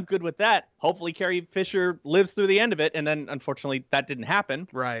 Fantastic. I'm good with that. Hopefully Carrie Fisher lives through the end of it. And then unfortunately that didn't happen.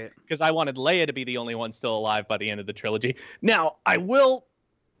 Right. Because I wanted Leia to be the only one still alive by the end of the trilogy. Now, I will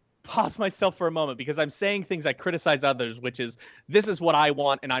pause myself for a moment because I'm saying things I criticize others, which is this is what I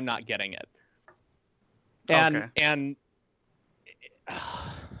want and I'm not getting it. And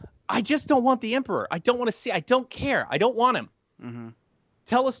I just don't want the Emperor. I don't want to see. I don't care. I don't want him.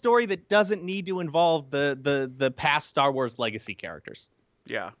 Tell a story that doesn't need to involve the past Star Wars legacy characters.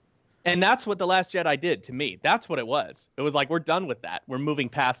 Yeah. And that's what The Last Jedi did to me. That's what it was. It was like, we're done with that. We're moving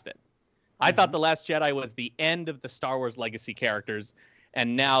past it. I thought The Last Jedi was the end of the Star Wars legacy characters.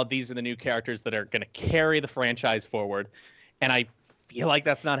 And now these are the new characters that are going to carry the franchise forward. And I feel like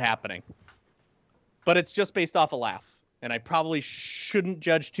that's not happening. But it's just based off a laugh. And I probably shouldn't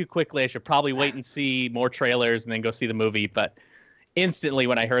judge too quickly. I should probably wait and see more trailers and then go see the movie. But Instantly,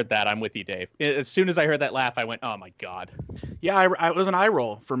 when I heard that, I'm with you, Dave. As soon as I heard that laugh, I went, "Oh my god!" Yeah, it was an eye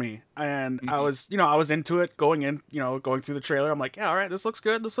roll for me, and I Mm-hmm. was into it going in, going through the trailer. I'm like, yeah, all right, this looks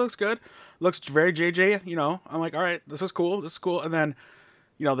good. This looks good. Looks very JJ. I'm like, all right, this is cool. This is cool. And then,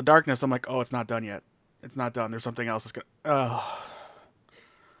 the darkness. I'm like, oh, it's not done yet. It's not done. There's something else that's gonna.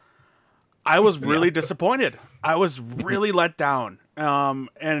 I was really disappointed. I was really let down.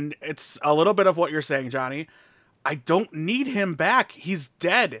 And it's a little bit of what you're saying, Johnny. I don't need him back. He's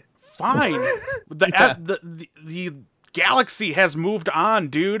dead. Fine. Yeah. The galaxy has moved on,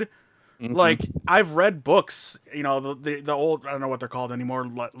 dude. Mhm. Like, I've read books, the old, I don't know what they're called anymore,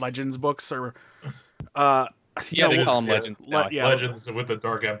 legends books or Yeah, they Legends, call them yeah. legends. now. yeah, Legends with the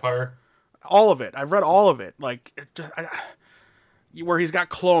Dark Empire. all of it. I've read all of it. Like, where he's got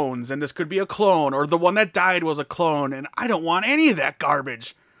clones, and this could be a clone, or the one that died was a clone, and I don't want any of that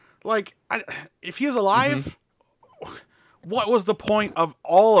garbage. Like, if he is alive, what was the point of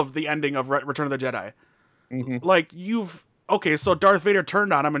all of the ending of Return of the Jedi? Like, okay, so Darth Vader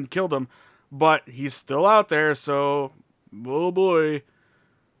turned on him and killed him, but he's still out there, so, oh boy.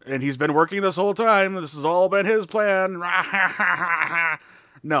 And he's been working this whole time. This has all been his plan.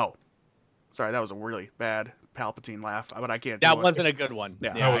 No. Sorry, that was a really bad Palpatine laugh, but I can't do That it. wasn't a good one.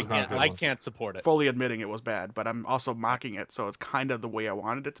 Yeah. That was not a I can't, good I one. can't support it. Fully admitting it was bad, but I'm also mocking it, so it's kind of the way I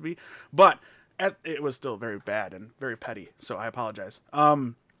wanted it to be. But it was still very bad and very petty, so I apologize.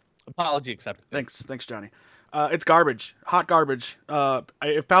 Apology accepted. Thanks, Johnny. It's garbage, hot garbage.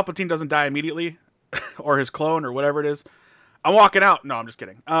 If Palpatine doesn't die immediately, or his clone, or whatever it is, I'm walking out. No, I'm just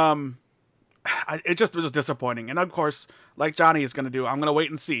kidding. It was disappointing, and of course, like Johnny is gonna do, I'm gonna wait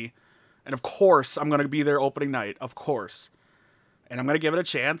and see, and of course, I'm gonna be there opening night, of course, and I'm gonna give it a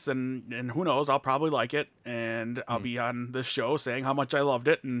chance, and who knows, I'll probably like it, and I'll be on this show saying how much I loved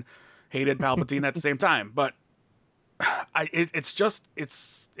it and hated Palpatine at the same time, but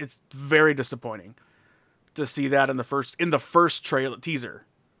it's very disappointing to see that in the first trailer teaser.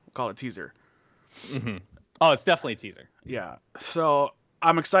 We'll call it teaser. Oh, it's definitely a teaser. Yeah. So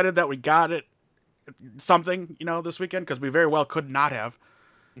I'm excited that we got it, something, this weekend, because we very well could not have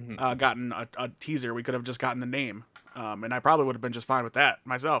gotten a teaser. We could have just gotten the name. And I probably would have been just fine with that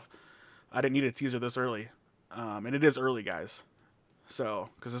myself. I didn't need a teaser this early. And it is early, guys. So,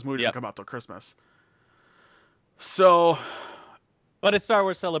 because this movie didn't come out till Christmas. So. But it's Star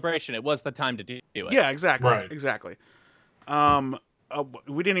Wars Celebration. It was the time to do it. Yeah, exactly. Right. Exactly.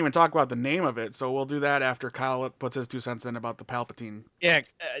 We didn't even talk about the name of it, so we'll do that after Kyle puts his 2 cents in about the Palpatine. Yeah,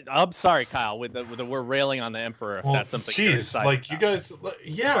 I'm sorry, Kyle. With the we're railing on the Emperor. If that's something. you're Jeez, excited like you about. guys,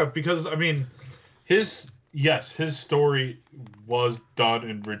 yeah, because I mean, his story was done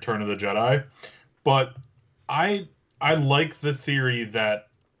in Return of the Jedi, but I like the theory that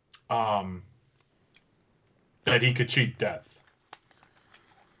that he could cheat death,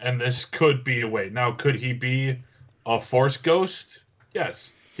 and this could be a way. Now, could he be a Force ghost?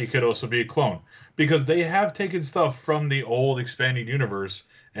 Yes, he could also be a clone, because they have taken stuff from the old expanding universe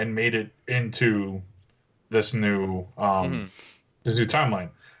and made it into this new timeline.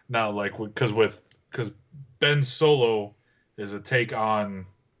 Now, like, because Ben Solo is a take on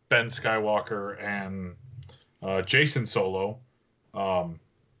Ben Skywalker and Jason Solo,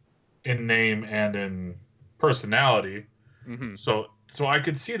 in name and in personality. So I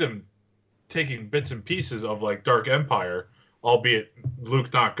could see them taking bits and pieces of like Dark Empire, albeit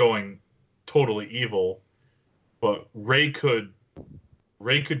Luke not going totally evil, but Rey could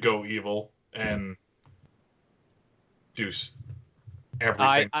go evil and do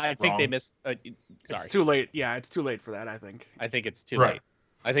everything. I think wrong. they missed. Sorry, It's too late. Yeah, it's too late for that, I think. I think it's too Right. late.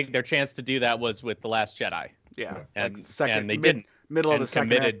 I think their chance to do that was with The Last Jedi. Yeah. And like second, and they didn't. Middle And of the second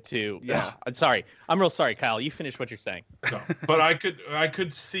committed act. to. Yeah. I'm sorry. I'm real sorry, Kyle. You finish what you're saying. No, but I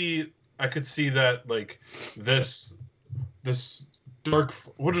could see that like this dark,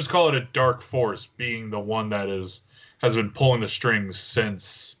 we'll just call it a dark force, being the one that has been pulling the strings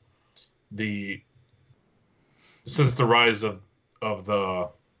since the rise of the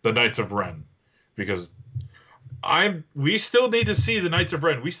Knights of Ren, because we still need to see the Knights of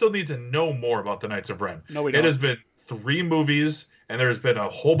Ren. We still need to know more about the Knights of Ren. No, we It don't. has been 3 movies, and there's been a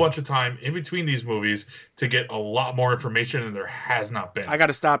whole bunch of time in between these movies to get a lot more information, and there has not been. I got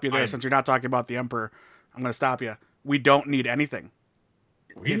to stop you there I- since you're not talking about the Emperor. I'm going to stop you. We don't need anything.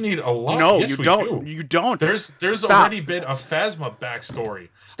 We need a lot. No, Yes, you we don't. do. You don't. There's Stop. already been a Phasma backstory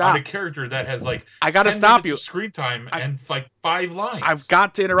Stop. on a character that has like I got to 10 stop minutes you. of screen time and like 5 lines. I've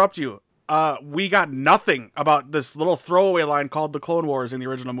got to interrupt you. We got nothing about this little throwaway line called the Clone Wars in the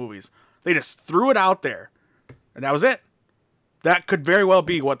original movies. They just threw it out there, and that was it. That could very well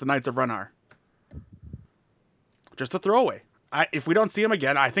be what the Knights of Ren are. Just a throwaway. if we don't see him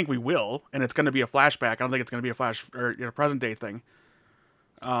again, I think we will, and it's going to be a flashback. I don't think it's going to be a present day thing.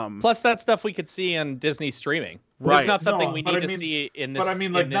 Plus, that stuff we could see on Disney streaming. Right. It's not something we need to mean, see in this. But I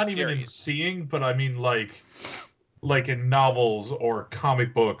mean, like, not even in seeing, but I mean, like in novels or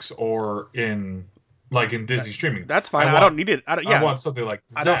comic books or in Disney streaming. That's fine. I don't need it. I want something like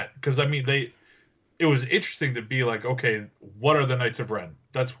that because I mean, it was interesting to be like, okay, what are the Knights of Ren?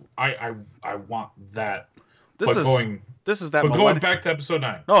 That's I want that. This is that. But going back to episode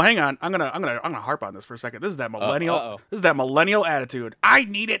 9. No, hang on. I'm gonna harp on this for a second. This is that millennial. This is that millennial attitude. I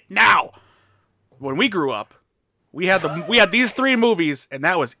need it now. When we grew up, we had these 3 movies, and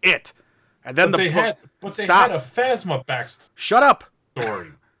that was it. And then they had a Phasma backstory. Shut up.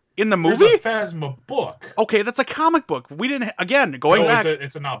 In the movie, there's a Phasma book. Okay, that's a comic book. We didn't. Again, going back.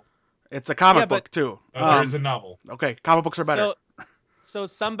 It's a novel. It's a comic book too. There is a novel. Okay, comic books are better. So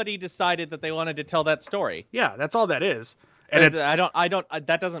somebody decided that they wanted to tell that story. Yeah, that's all that is. And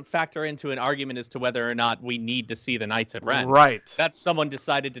that doesn't factor into an argument as to whether or not we need to see the Knights of Ren. Right. That's someone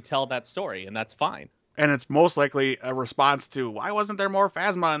decided to tell that story, and that's fine. And it's most likely a response to why wasn't there more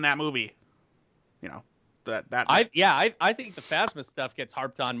Phasma in that movie? You know, I think the Phasma stuff gets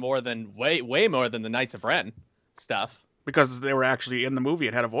harped on way more than the Knights of Ren stuff. Because they were actually in the movie.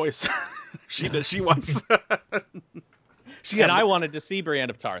 It had a voice. She was. I wanted to see Brienne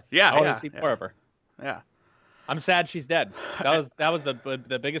of Tarth. Yeah, I wanted to see more of her. Yeah. I'm sad she's dead. That was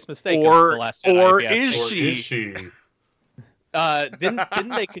the biggest mistake of the last Jedi. Or is she? Didn't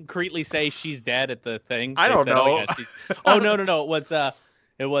they concretely say she's dead at the thing? I don't know.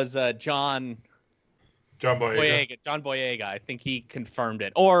 It was John Boyega. John Boyega. I think he confirmed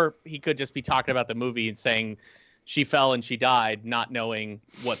it. Or he could just be talking about the movie and saying she fell and she died, not knowing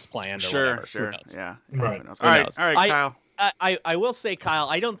what's planned or whatever. Sure. Yeah. Right. All right, Kyle. I will say, Kyle,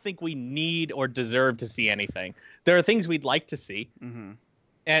 I don't think we need or deserve to see anything. There are things we'd like to see. Mm-hmm.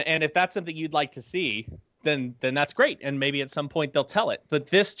 And if that's something you'd like to see, then that's great. And maybe at some point they'll tell it. But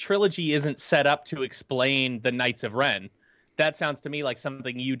this trilogy isn't set up to explain the Knights of Ren. That sounds to me like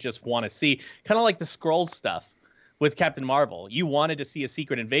something you just want to see. Kind of like the Skrulls stuff with Captain Marvel. You wanted to see a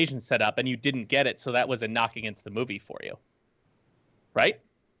secret invasion set up and you didn't get it. So that was a knock against the movie for you. Right?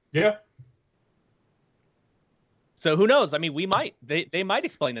 Yeah. So who knows? I mean, we might. They might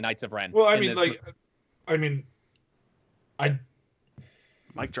explain the Knights of Ren. Well,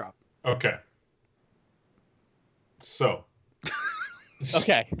 Mic drop. Okay. So.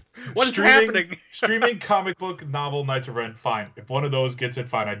 Okay. What is happening? Streaming comic book novel Knights of Ren, fine. If one of those gets it,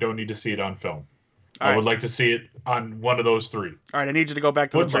 fine. I don't need to see it on film. I would like to see it on one of those 3. All right, I need you to go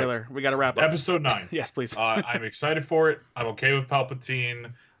back to the trailer. We got to wrap up. Episode 9. Yes, please. I'm excited for it. I'm okay with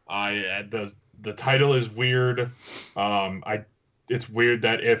Palpatine. The title is weird. It's weird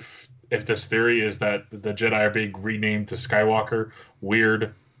that if this theory is that the Jedi are being renamed to Skywalker,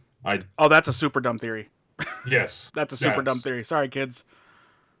 weird. That's a super dumb theory. Yes. That's a super dumb theory. Sorry, kids.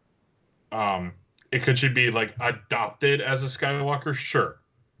 Could she be like adopted as a Skywalker? Sure.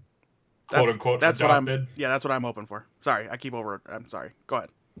 Quote unquote. That's adopted. that's what I'm hoping for. Sorry, I'm sorry. Go ahead.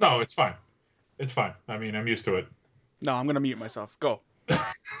 No, it's fine. It's fine. I mean, I'm used to it. No, I'm gonna mute myself. Go.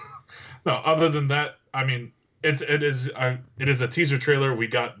 No, other than that, I mean, it is a teaser trailer. We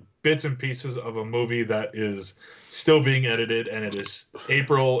got bits and pieces of a movie that is still being edited, and it is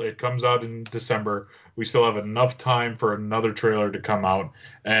April. It comes out in December. We still have enough time for another trailer to come out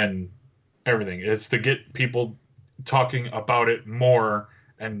and everything. It's to get people talking about it more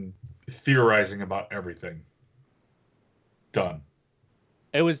and theorizing about everything. Done.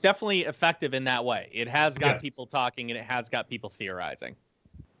 It was definitely effective in that way. It has got people talking and it has got people theorizing.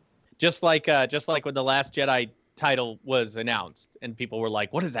 Just like when The Last Jedi title was announced and people were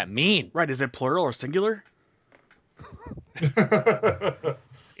like, what does that mean? Right. Is it plural or singular?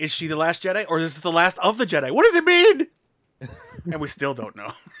 Is she the last Jedi or is this the last of the Jedi? What does it mean? And we still don't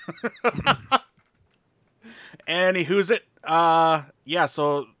know. Who's it?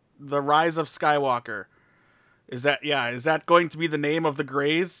 So The Rise of Skywalker. Is that going to be the name of the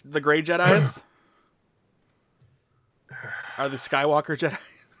Grey Jedis? Are the Skywalker Jedi?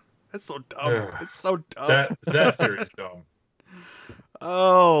 That's so dumb. It's so dumb. That theory is dumb.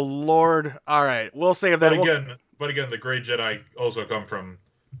 Oh Lord! All right, we'll save that. But again, the Grey Jedi also come from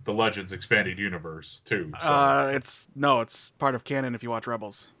the Legends expanded universe too. So. It's part of canon if you watch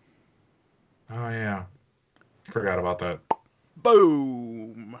Rebels. Oh yeah, forgot about that.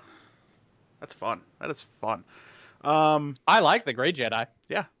 Boom. That's fun. That is fun. I like the Grey Jedi.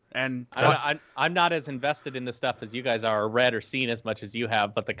 Yeah. And I'm not as invested in the stuff as you guys are, or read or seen as much as you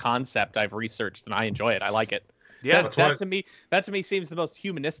have, but the concept I've researched and I enjoy it. I like it. Yeah, that to me seems the most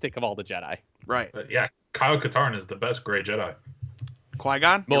humanistic of all the Jedi. Right. Kyle Katarn is the best Grey Jedi.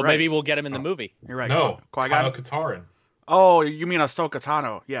 Qui-Gon? Well, You're right. maybe we'll get him in the movie. You're right. No, Qui-Gon? Kyle Katarn. Oh, you mean Ahsoka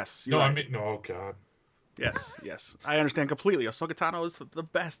Tano? Yes. You're No, right. I mean, no, oh God. Yes. I understand completely. Ahsoka Tano is the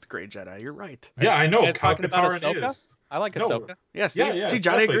best Grey Jedi. You're right. Yeah, I know. You guys Kyle talking about Katarn Ahsoka? is. I like No. Ahsoka. Yeah, see, Yeah, Johnny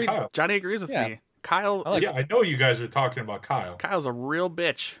definitely agrees. Kyle. Johnny agrees with Yeah. me. Kyle, I like- Yeah, I know you guys are talking about Kyle. Kyle's a real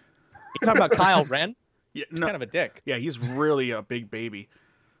bitch. You talking about Kyle Ren? Yeah, He's no, kind of a dick. yeah, he's really a big baby.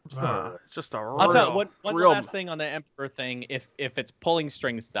 It's just a real, I'll tell you one real. last thing on the Emperor thing. If it's pulling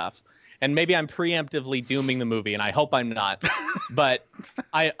string stuff, and maybe I'm preemptively dooming the movie, and I hope I'm not, but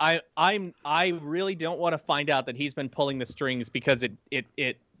I really don't want to find out that he's been pulling the strings, because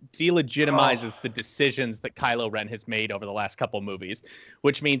it delegitimizes the decisions that Kylo Ren has made over the last couple movies,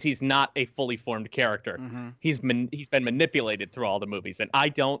 which means he's not a fully formed character. Mhm. He's been manipulated through all the movies, and I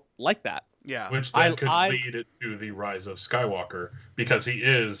don't like that. Yeah, Which then could I- lead it to the rise of Skywalker, because he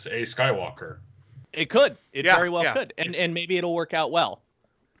is a Skywalker. It could. It Yeah, very well yeah. could. And maybe it'll work out well.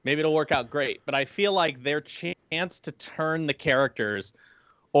 Maybe it'll work out great. But I feel like their chance to turn the characters,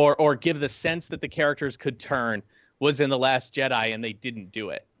 or give the sense that the characters could turn, was in The Last Jedi, and they didn't do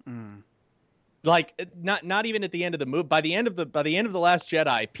it. Mm. Like, not even at the end of the movie. By the end of the Last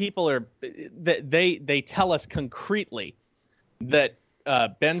Jedi, people are they tell us concretely that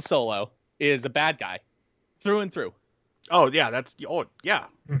Ben Solo is a bad guy through and through. Oh yeah, yeah.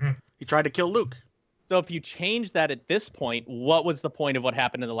 Mhm. He tried to kill Luke. So if you change that at this point, what was the point of what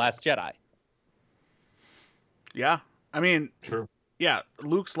happened in The Last Jedi? Yeah, I mean, True. yeah.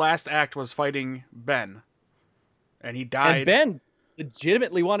 Luke's last act was fighting Ben, and he died. And Ben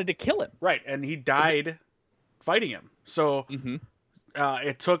legitimately wanted to kill him. Right, and he died fighting him. So Mm-hmm.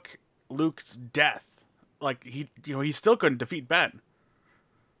 it took Luke's death. Like he still couldn't defeat Ben.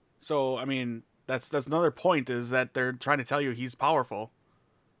 So I mean, that's another point, is that they're trying to tell you he's powerful,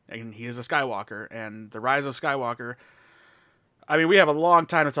 and he is a Skywalker, and the rise of Skywalker. I mean, we have a long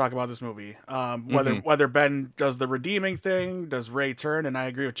time to talk about this movie. Whether Ben does the redeeming thing, does Rey turn, and I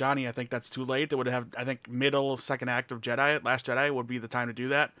agree with Johnny. I think that's too late. It would have, I think, middle second act of Last Jedi would be the time to do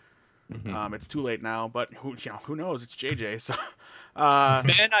that. Mm-hmm. It's too late now, but who knows? It's JJ. So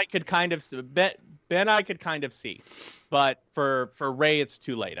Ben, I could kind of see, but for Rey, it's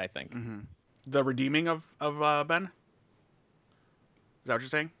too late. I think. the redeeming of Ben. Is that what you're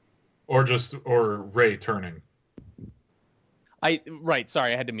saying? Or Rey turning. Right.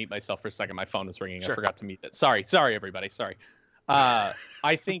 Sorry, I had to mute myself for a second. My phone was ringing. Sure. I forgot to mute it. Sorry, everybody. Sorry.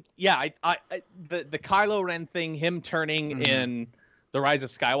 I think, yeah. The Kylo Ren thing, him turning in The Rise of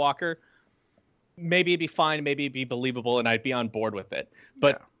Skywalker, maybe it'd be fine, maybe it'd be believable, and I'd be on board with it.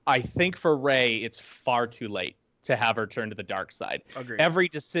 But Yeah. I think for Rey, it's far too late to have her turn to the dark side. Agreed. Every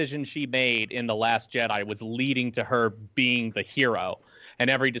decision she made in The Last Jedi was leading to her being the hero, and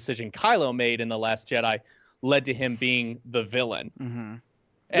every decision Kylo made in The Last Jedi led to him being the villain. Mm-hmm. And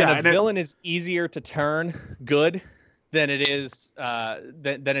Yeah, a and villain is easier to turn good than it is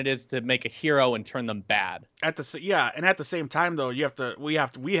than it is to make a hero and turn them bad. And at the same time though, we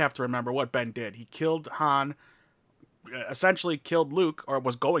have to remember what Ben did. He killed Han, essentially killed Luke, or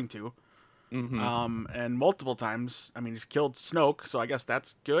was going to. Mm-hmm. And multiple times. I mean, he's killed Snoke, so I guess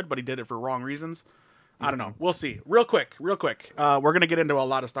that's good, but he did it for wrong reasons. I don't know. We'll see. Real quick. We're going to get into a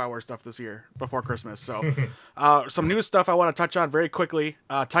lot of Star Wars stuff this year before Christmas. So some new stuff I want to touch on very quickly.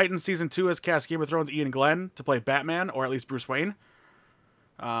 Titans Season 2 has cast Game of Thrones Ian Glenn to play Batman, or at least Bruce Wayne.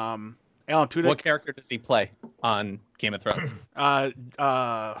 Alan Tudyk. What character does he play on Game of Thrones?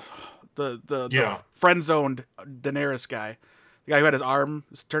 The friend-zoned Daenerys guy. The guy who had his arm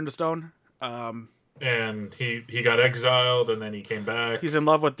turned to stone. And he got exiled, and then he came back. He's in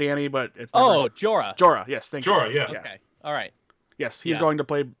love with Dany, but it's Oh, Jorah. Jorah. Yes, thank you. Jorah, yeah. Okay. All right. Yes, he's Yeah. going to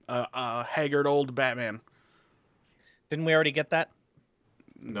play a haggard old Batman. Didn't we already get that?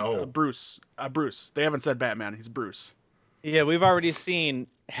 No. Bruce. They haven't said Batman. He's Bruce. Yeah, we've already seen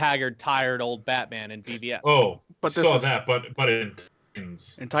haggard, tired old Batman in BBS. Oh, But but this saw is- that, but in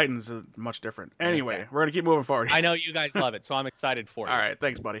Titans. And Titans is much different. Anyway, we're gonna keep moving forward. I know you guys love it, so I'm excited for you. All right,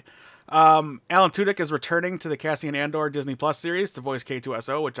 thanks, buddy. Alan Tudyk is returning to the Cassian Andor Disney Plus series to voice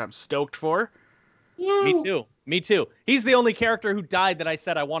K2SO, which I'm stoked for. Me too. Me too. He's the only character who died that I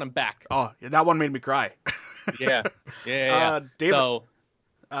said I want him back. Oh, yeah, that one made me cry. Yeah. Yeah. David, so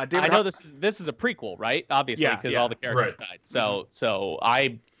David, I know this is a prequel, right? Obviously, Yeah, because yeah. all the characters Right. died. So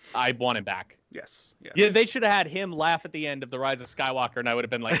I want him back. Yes. Yeah, they should have had him laugh at the end of The Rise of Skywalker, and I would have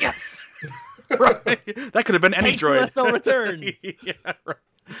been like, yes. Right. That could have been any droid. K2SO returns. Yeah,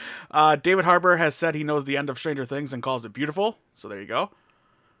 right. David Harbour has said he knows the end of Stranger Things and calls it beautiful. So there you go.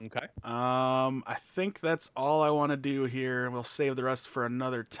 Okay. I think that's all I want to do here. We'll save the rest for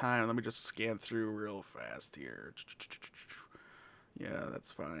another time. Let me just scan through real fast here. Yeah,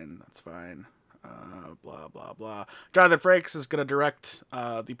 that's fine. That's fine. Blah, blah, blah. Jonathan Frakes is going to direct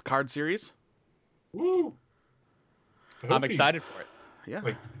the Picard series. Woo! I'm excited for it. Yeah.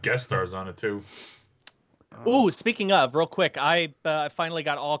 Like guest stars on it too. Ooh, speaking of, real quick, I finally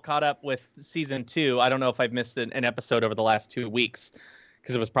got all caught up with season 2. I don't know if I've missed an episode over the last 2 weeks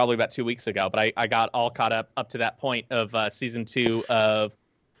because it was probably about 2 weeks ago, but I got all caught up to that point of season 2 of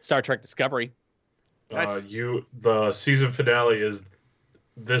Star Trek Discovery. Nice. The season finale is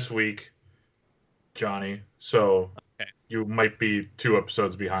this week, Johnny. So Okay. you might be 2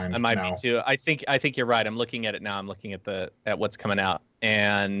 episodes behind. I might now. be too. I think you're right. I'm looking at it now. I'm looking at what's coming out,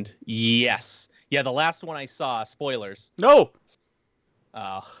 and yes, yeah, the last one I saw. Spoilers. No.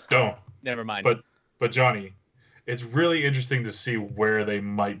 Oh, Don't. never mind. But Johnny, it's really interesting to see where they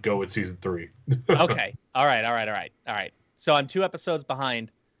might go with season 3. Okay. All right. So I'm 2 episodes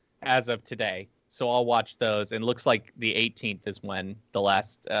behind as of today. So I'll watch those. And it looks like the 18th is when the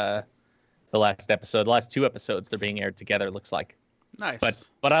last episode, the last 2 episodes, they're being aired together. It looks like. Nice.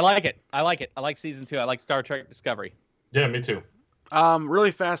 But I like it. I like season 2. I like Star Trek Discovery. Yeah, me too.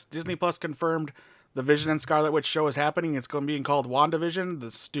 Really fast, Disney Plus confirmed the Vision and Scarlet Witch show is happening. It's going to be called WandaVision,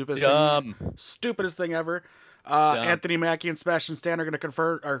 the stupidest thing ever. Anthony Mackie and Sebastian Stan are going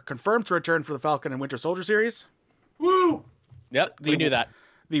to confirmed to return for the Falcon and Winter Soldier series. Woo! Yep, we knew that.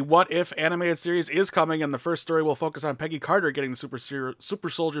 The What If animated series is coming, and the first story will focus on Peggy Carter getting the super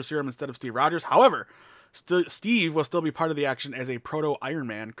soldier serum instead of Steve Rogers. However, Steve will still be part of the action as a proto Iron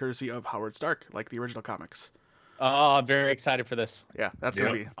Man, courtesy of Howard Stark, like the original comics. Oh, I'm very excited for this. Yeah, that's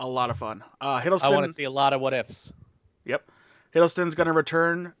going to be a lot of fun. Hiddleston, I want to see a lot of what ifs. Yep. Hiddleston's going to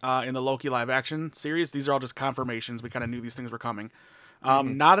return in the Loki live action series. These are all just confirmations. We kind of knew these things were coming.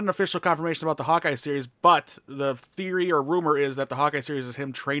 Not an official confirmation about the Hawkeye series, but the theory or rumor is that the Hawkeye series is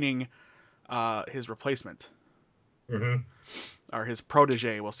him training his replacement. Mm-hmm. Or his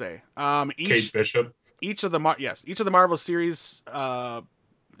protege, we'll say. Kate Bishop. Each of the Marvel series,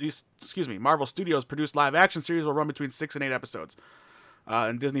 Marvel Studios produced live action series will run between 6 and 8 episodes.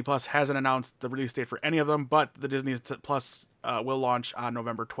 And Disney Plus hasn't announced the release date for any of them, but the Disney Plus will launch on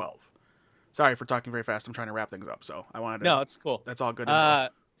November 12th. Sorry for talking very fast. I'm trying to wrap things up, so I wanted to. No, it's cool. That's all good.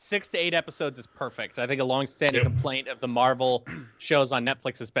 6 to 8 episodes is perfect. I think a long-standing complaint of the Marvel shows on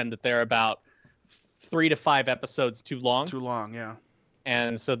Netflix has been that they're about 3 to 5 episodes too long. Too long, yeah.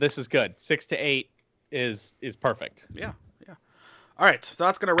 And so this is good. 6 to 8 is perfect. Yeah. All right, so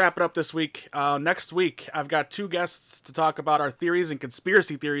that's going to wrap it up this week. Next week, I've got 2 guests to talk about our theories and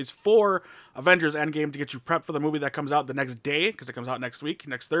conspiracy theories for Avengers Endgame to get you prepped for the movie that comes out the next day, because it comes out next week,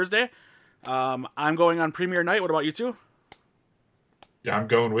 next Thursday. I'm going on premiere night. What about you 2? Yeah, I'm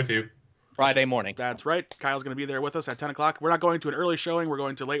going with you. Friday morning. That's right. Kyle's going to be there with us at 10 o'clock. We're not going to an early showing. We're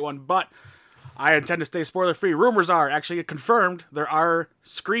going to a late one, but I intend to stay spoiler-free. Rumors are actually confirmed. There are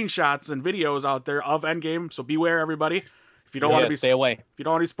screenshots and videos out there of Endgame, so beware, everybody. If you don't want to stay away. If you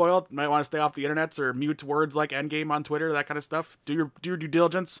don't want to be spoiled, you might want to stay off the internet or mute words like Endgame on Twitter, that kind of stuff. Do your due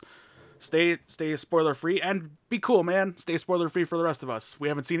diligence. Stay spoiler-free and be cool, man. Stay spoiler-free for the rest of us. We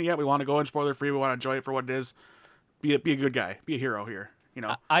haven't seen it yet. We want to go in spoiler-free. We want to enjoy it for what it is. Be a good guy. Be a hero here. You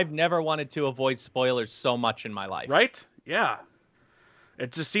know. I've never wanted to avoid spoilers so much in my life. Right? Yeah.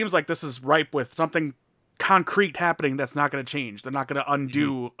 It just seems like this is ripe with something concrete happening that's not going to change. They're not going to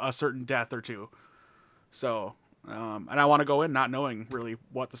undo a certain death or two. So, and I want to go in not knowing really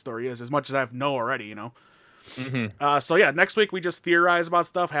what the story is as much as I know already, you know. So yeah, next week we just theorize about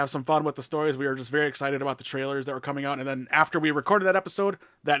stuff, have some fun with the stories. We were just very excited about the trailers that were coming out, and then after we recorded that episode,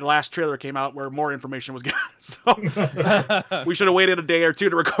 that last trailer came out where more information was given. So we should have waited a day or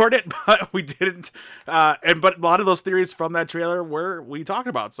two to record it, but we didn't. But a lot of those theories from that trailer we talked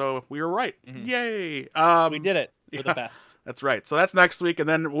about, so we were right. Yay! We did it. We're the best. That's right. So that's next week, and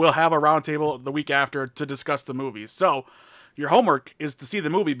then we'll have a roundtable the week after to discuss the movies. So your homework is to see the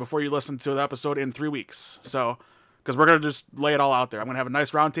movie before you listen to the episode in 3 weeks. So, because we're going to just lay it all out there. I'm going to have a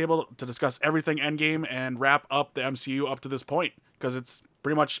nice roundtable to discuss everything Endgame and wrap up the MCU up to this point, because it's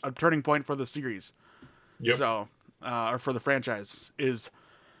pretty much a turning point for the series. Yep. So, or for the franchise is.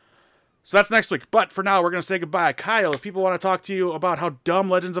 So that's next week. But for now, we're going to say goodbye. Kyle, if people want to talk to you about how dumb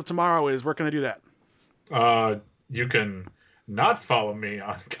Legends of Tomorrow is, where can they do that? You can not follow me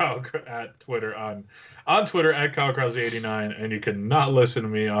on Kyle at Twitter on Twitter at KyleCrosby89, and you can not listen to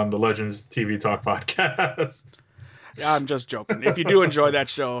me on the Legends TV Talk podcast. Yeah, I'm just joking. If you do enjoy that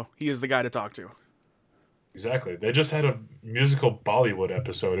show, he is the guy to talk to. Exactly. They just had a musical Bollywood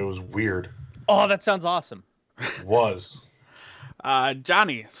episode. It was weird. Oh, that sounds awesome. It was.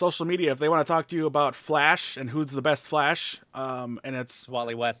 Johnny, social media, if they want to talk to you about Flash and who's the best Flash, and it's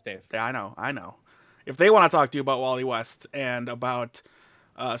Wally West, Dave. Yeah, I know. If they want to talk to you about Wally West and about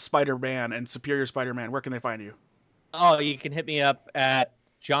Spider-Man and Superior Spider-Man, where can they find you? Oh, you can hit me up at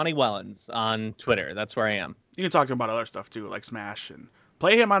Johnny Wellens on Twitter. That's where I am. You can talk to him about other stuff too, like Smash, and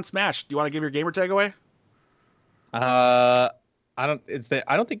play him on Smash. Do you want to give your gamer tag away? I don't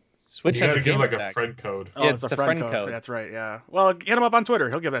think Switch You has gotta a give gamer like a tag. friend code. Oh, Yeah, it's a friend code. code. That's right, yeah. Well, hit him up on Twitter.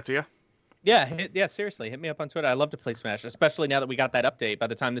 He'll give that to you. Yeah, seriously, hit me up on Twitter. I love to play Smash, especially now that we got that update. By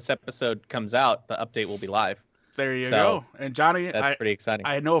the time this episode comes out, the update will be live. There you So, go. And Johnny, That's pretty exciting.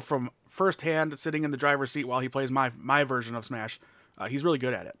 I know from firsthand, sitting in the driver's seat while he plays my version of Smash, he's really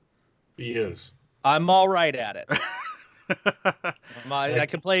good at it. He is. I'm all right at it. I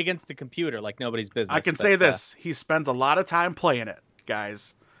can play against the computer like nobody's business. I can say this: he spends a lot of time playing it,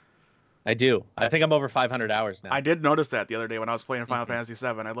 guys. I do. I think I'm over 500 hours now. I did notice that the other day when I was playing Final Fantasy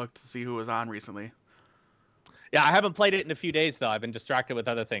VII. I looked to see who was on recently. Yeah, I haven't played it in a few days, though. I've been distracted with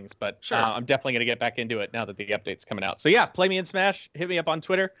other things, but Sure. I'm definitely going to get back into it now that the update's coming out. So, yeah, play me in Smash. Hit me up on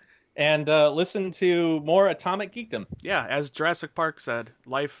Twitter. And listen to more Atomic Geekdom. Yeah, as Jurassic Park said,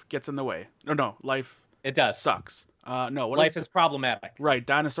 life gets in the way. No, life It does. sucks. No, what Life is problematic. right.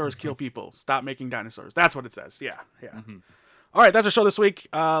 Dinosaurs kill people. Stop making dinosaurs. That's what it says. Yeah. Mm-hmm. All right, that's our show this week.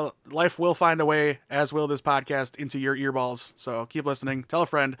 Life will find a way, as will this podcast, into your earballs. So keep listening. Tell a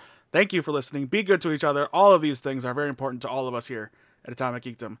friend. Thank you for listening. Be good to each other. All of these things are very important to all of us here at Atomic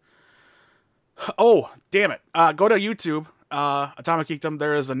Geekdom. Oh, damn it. Go to YouTube, Atomic Geekdom.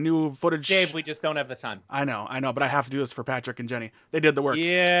 There is a new footage. Dave, we just don't have the time. I know, but I have to do this for Patrick and Jenny. They did the work.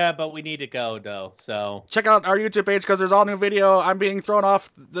 Yeah, but we need to go, though. So Check out our YouTube page because there's all new video. I'm being thrown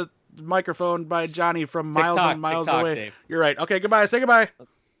off the microphone by Johnny from miles TikTok, and miles TikTok, away. Dave. You're right. Okay, goodbye. Say goodbye.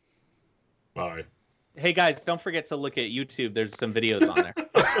 Bye. Hey, guys, don't forget to look at YouTube. There's some videos on there.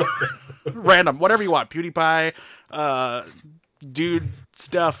 Random, whatever you want. PewDiePie, dude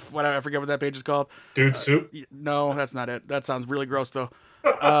stuff, whatever. I forget what that page is called. Dude soup. No, that's not it. That sounds really gross though.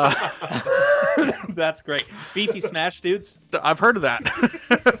 That's great. Beefy Smash dudes. I've heard of that.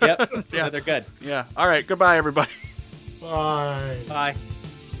 Yep. Yeah, they're good. Yeah. All right. Goodbye, everybody. Bye. Bye.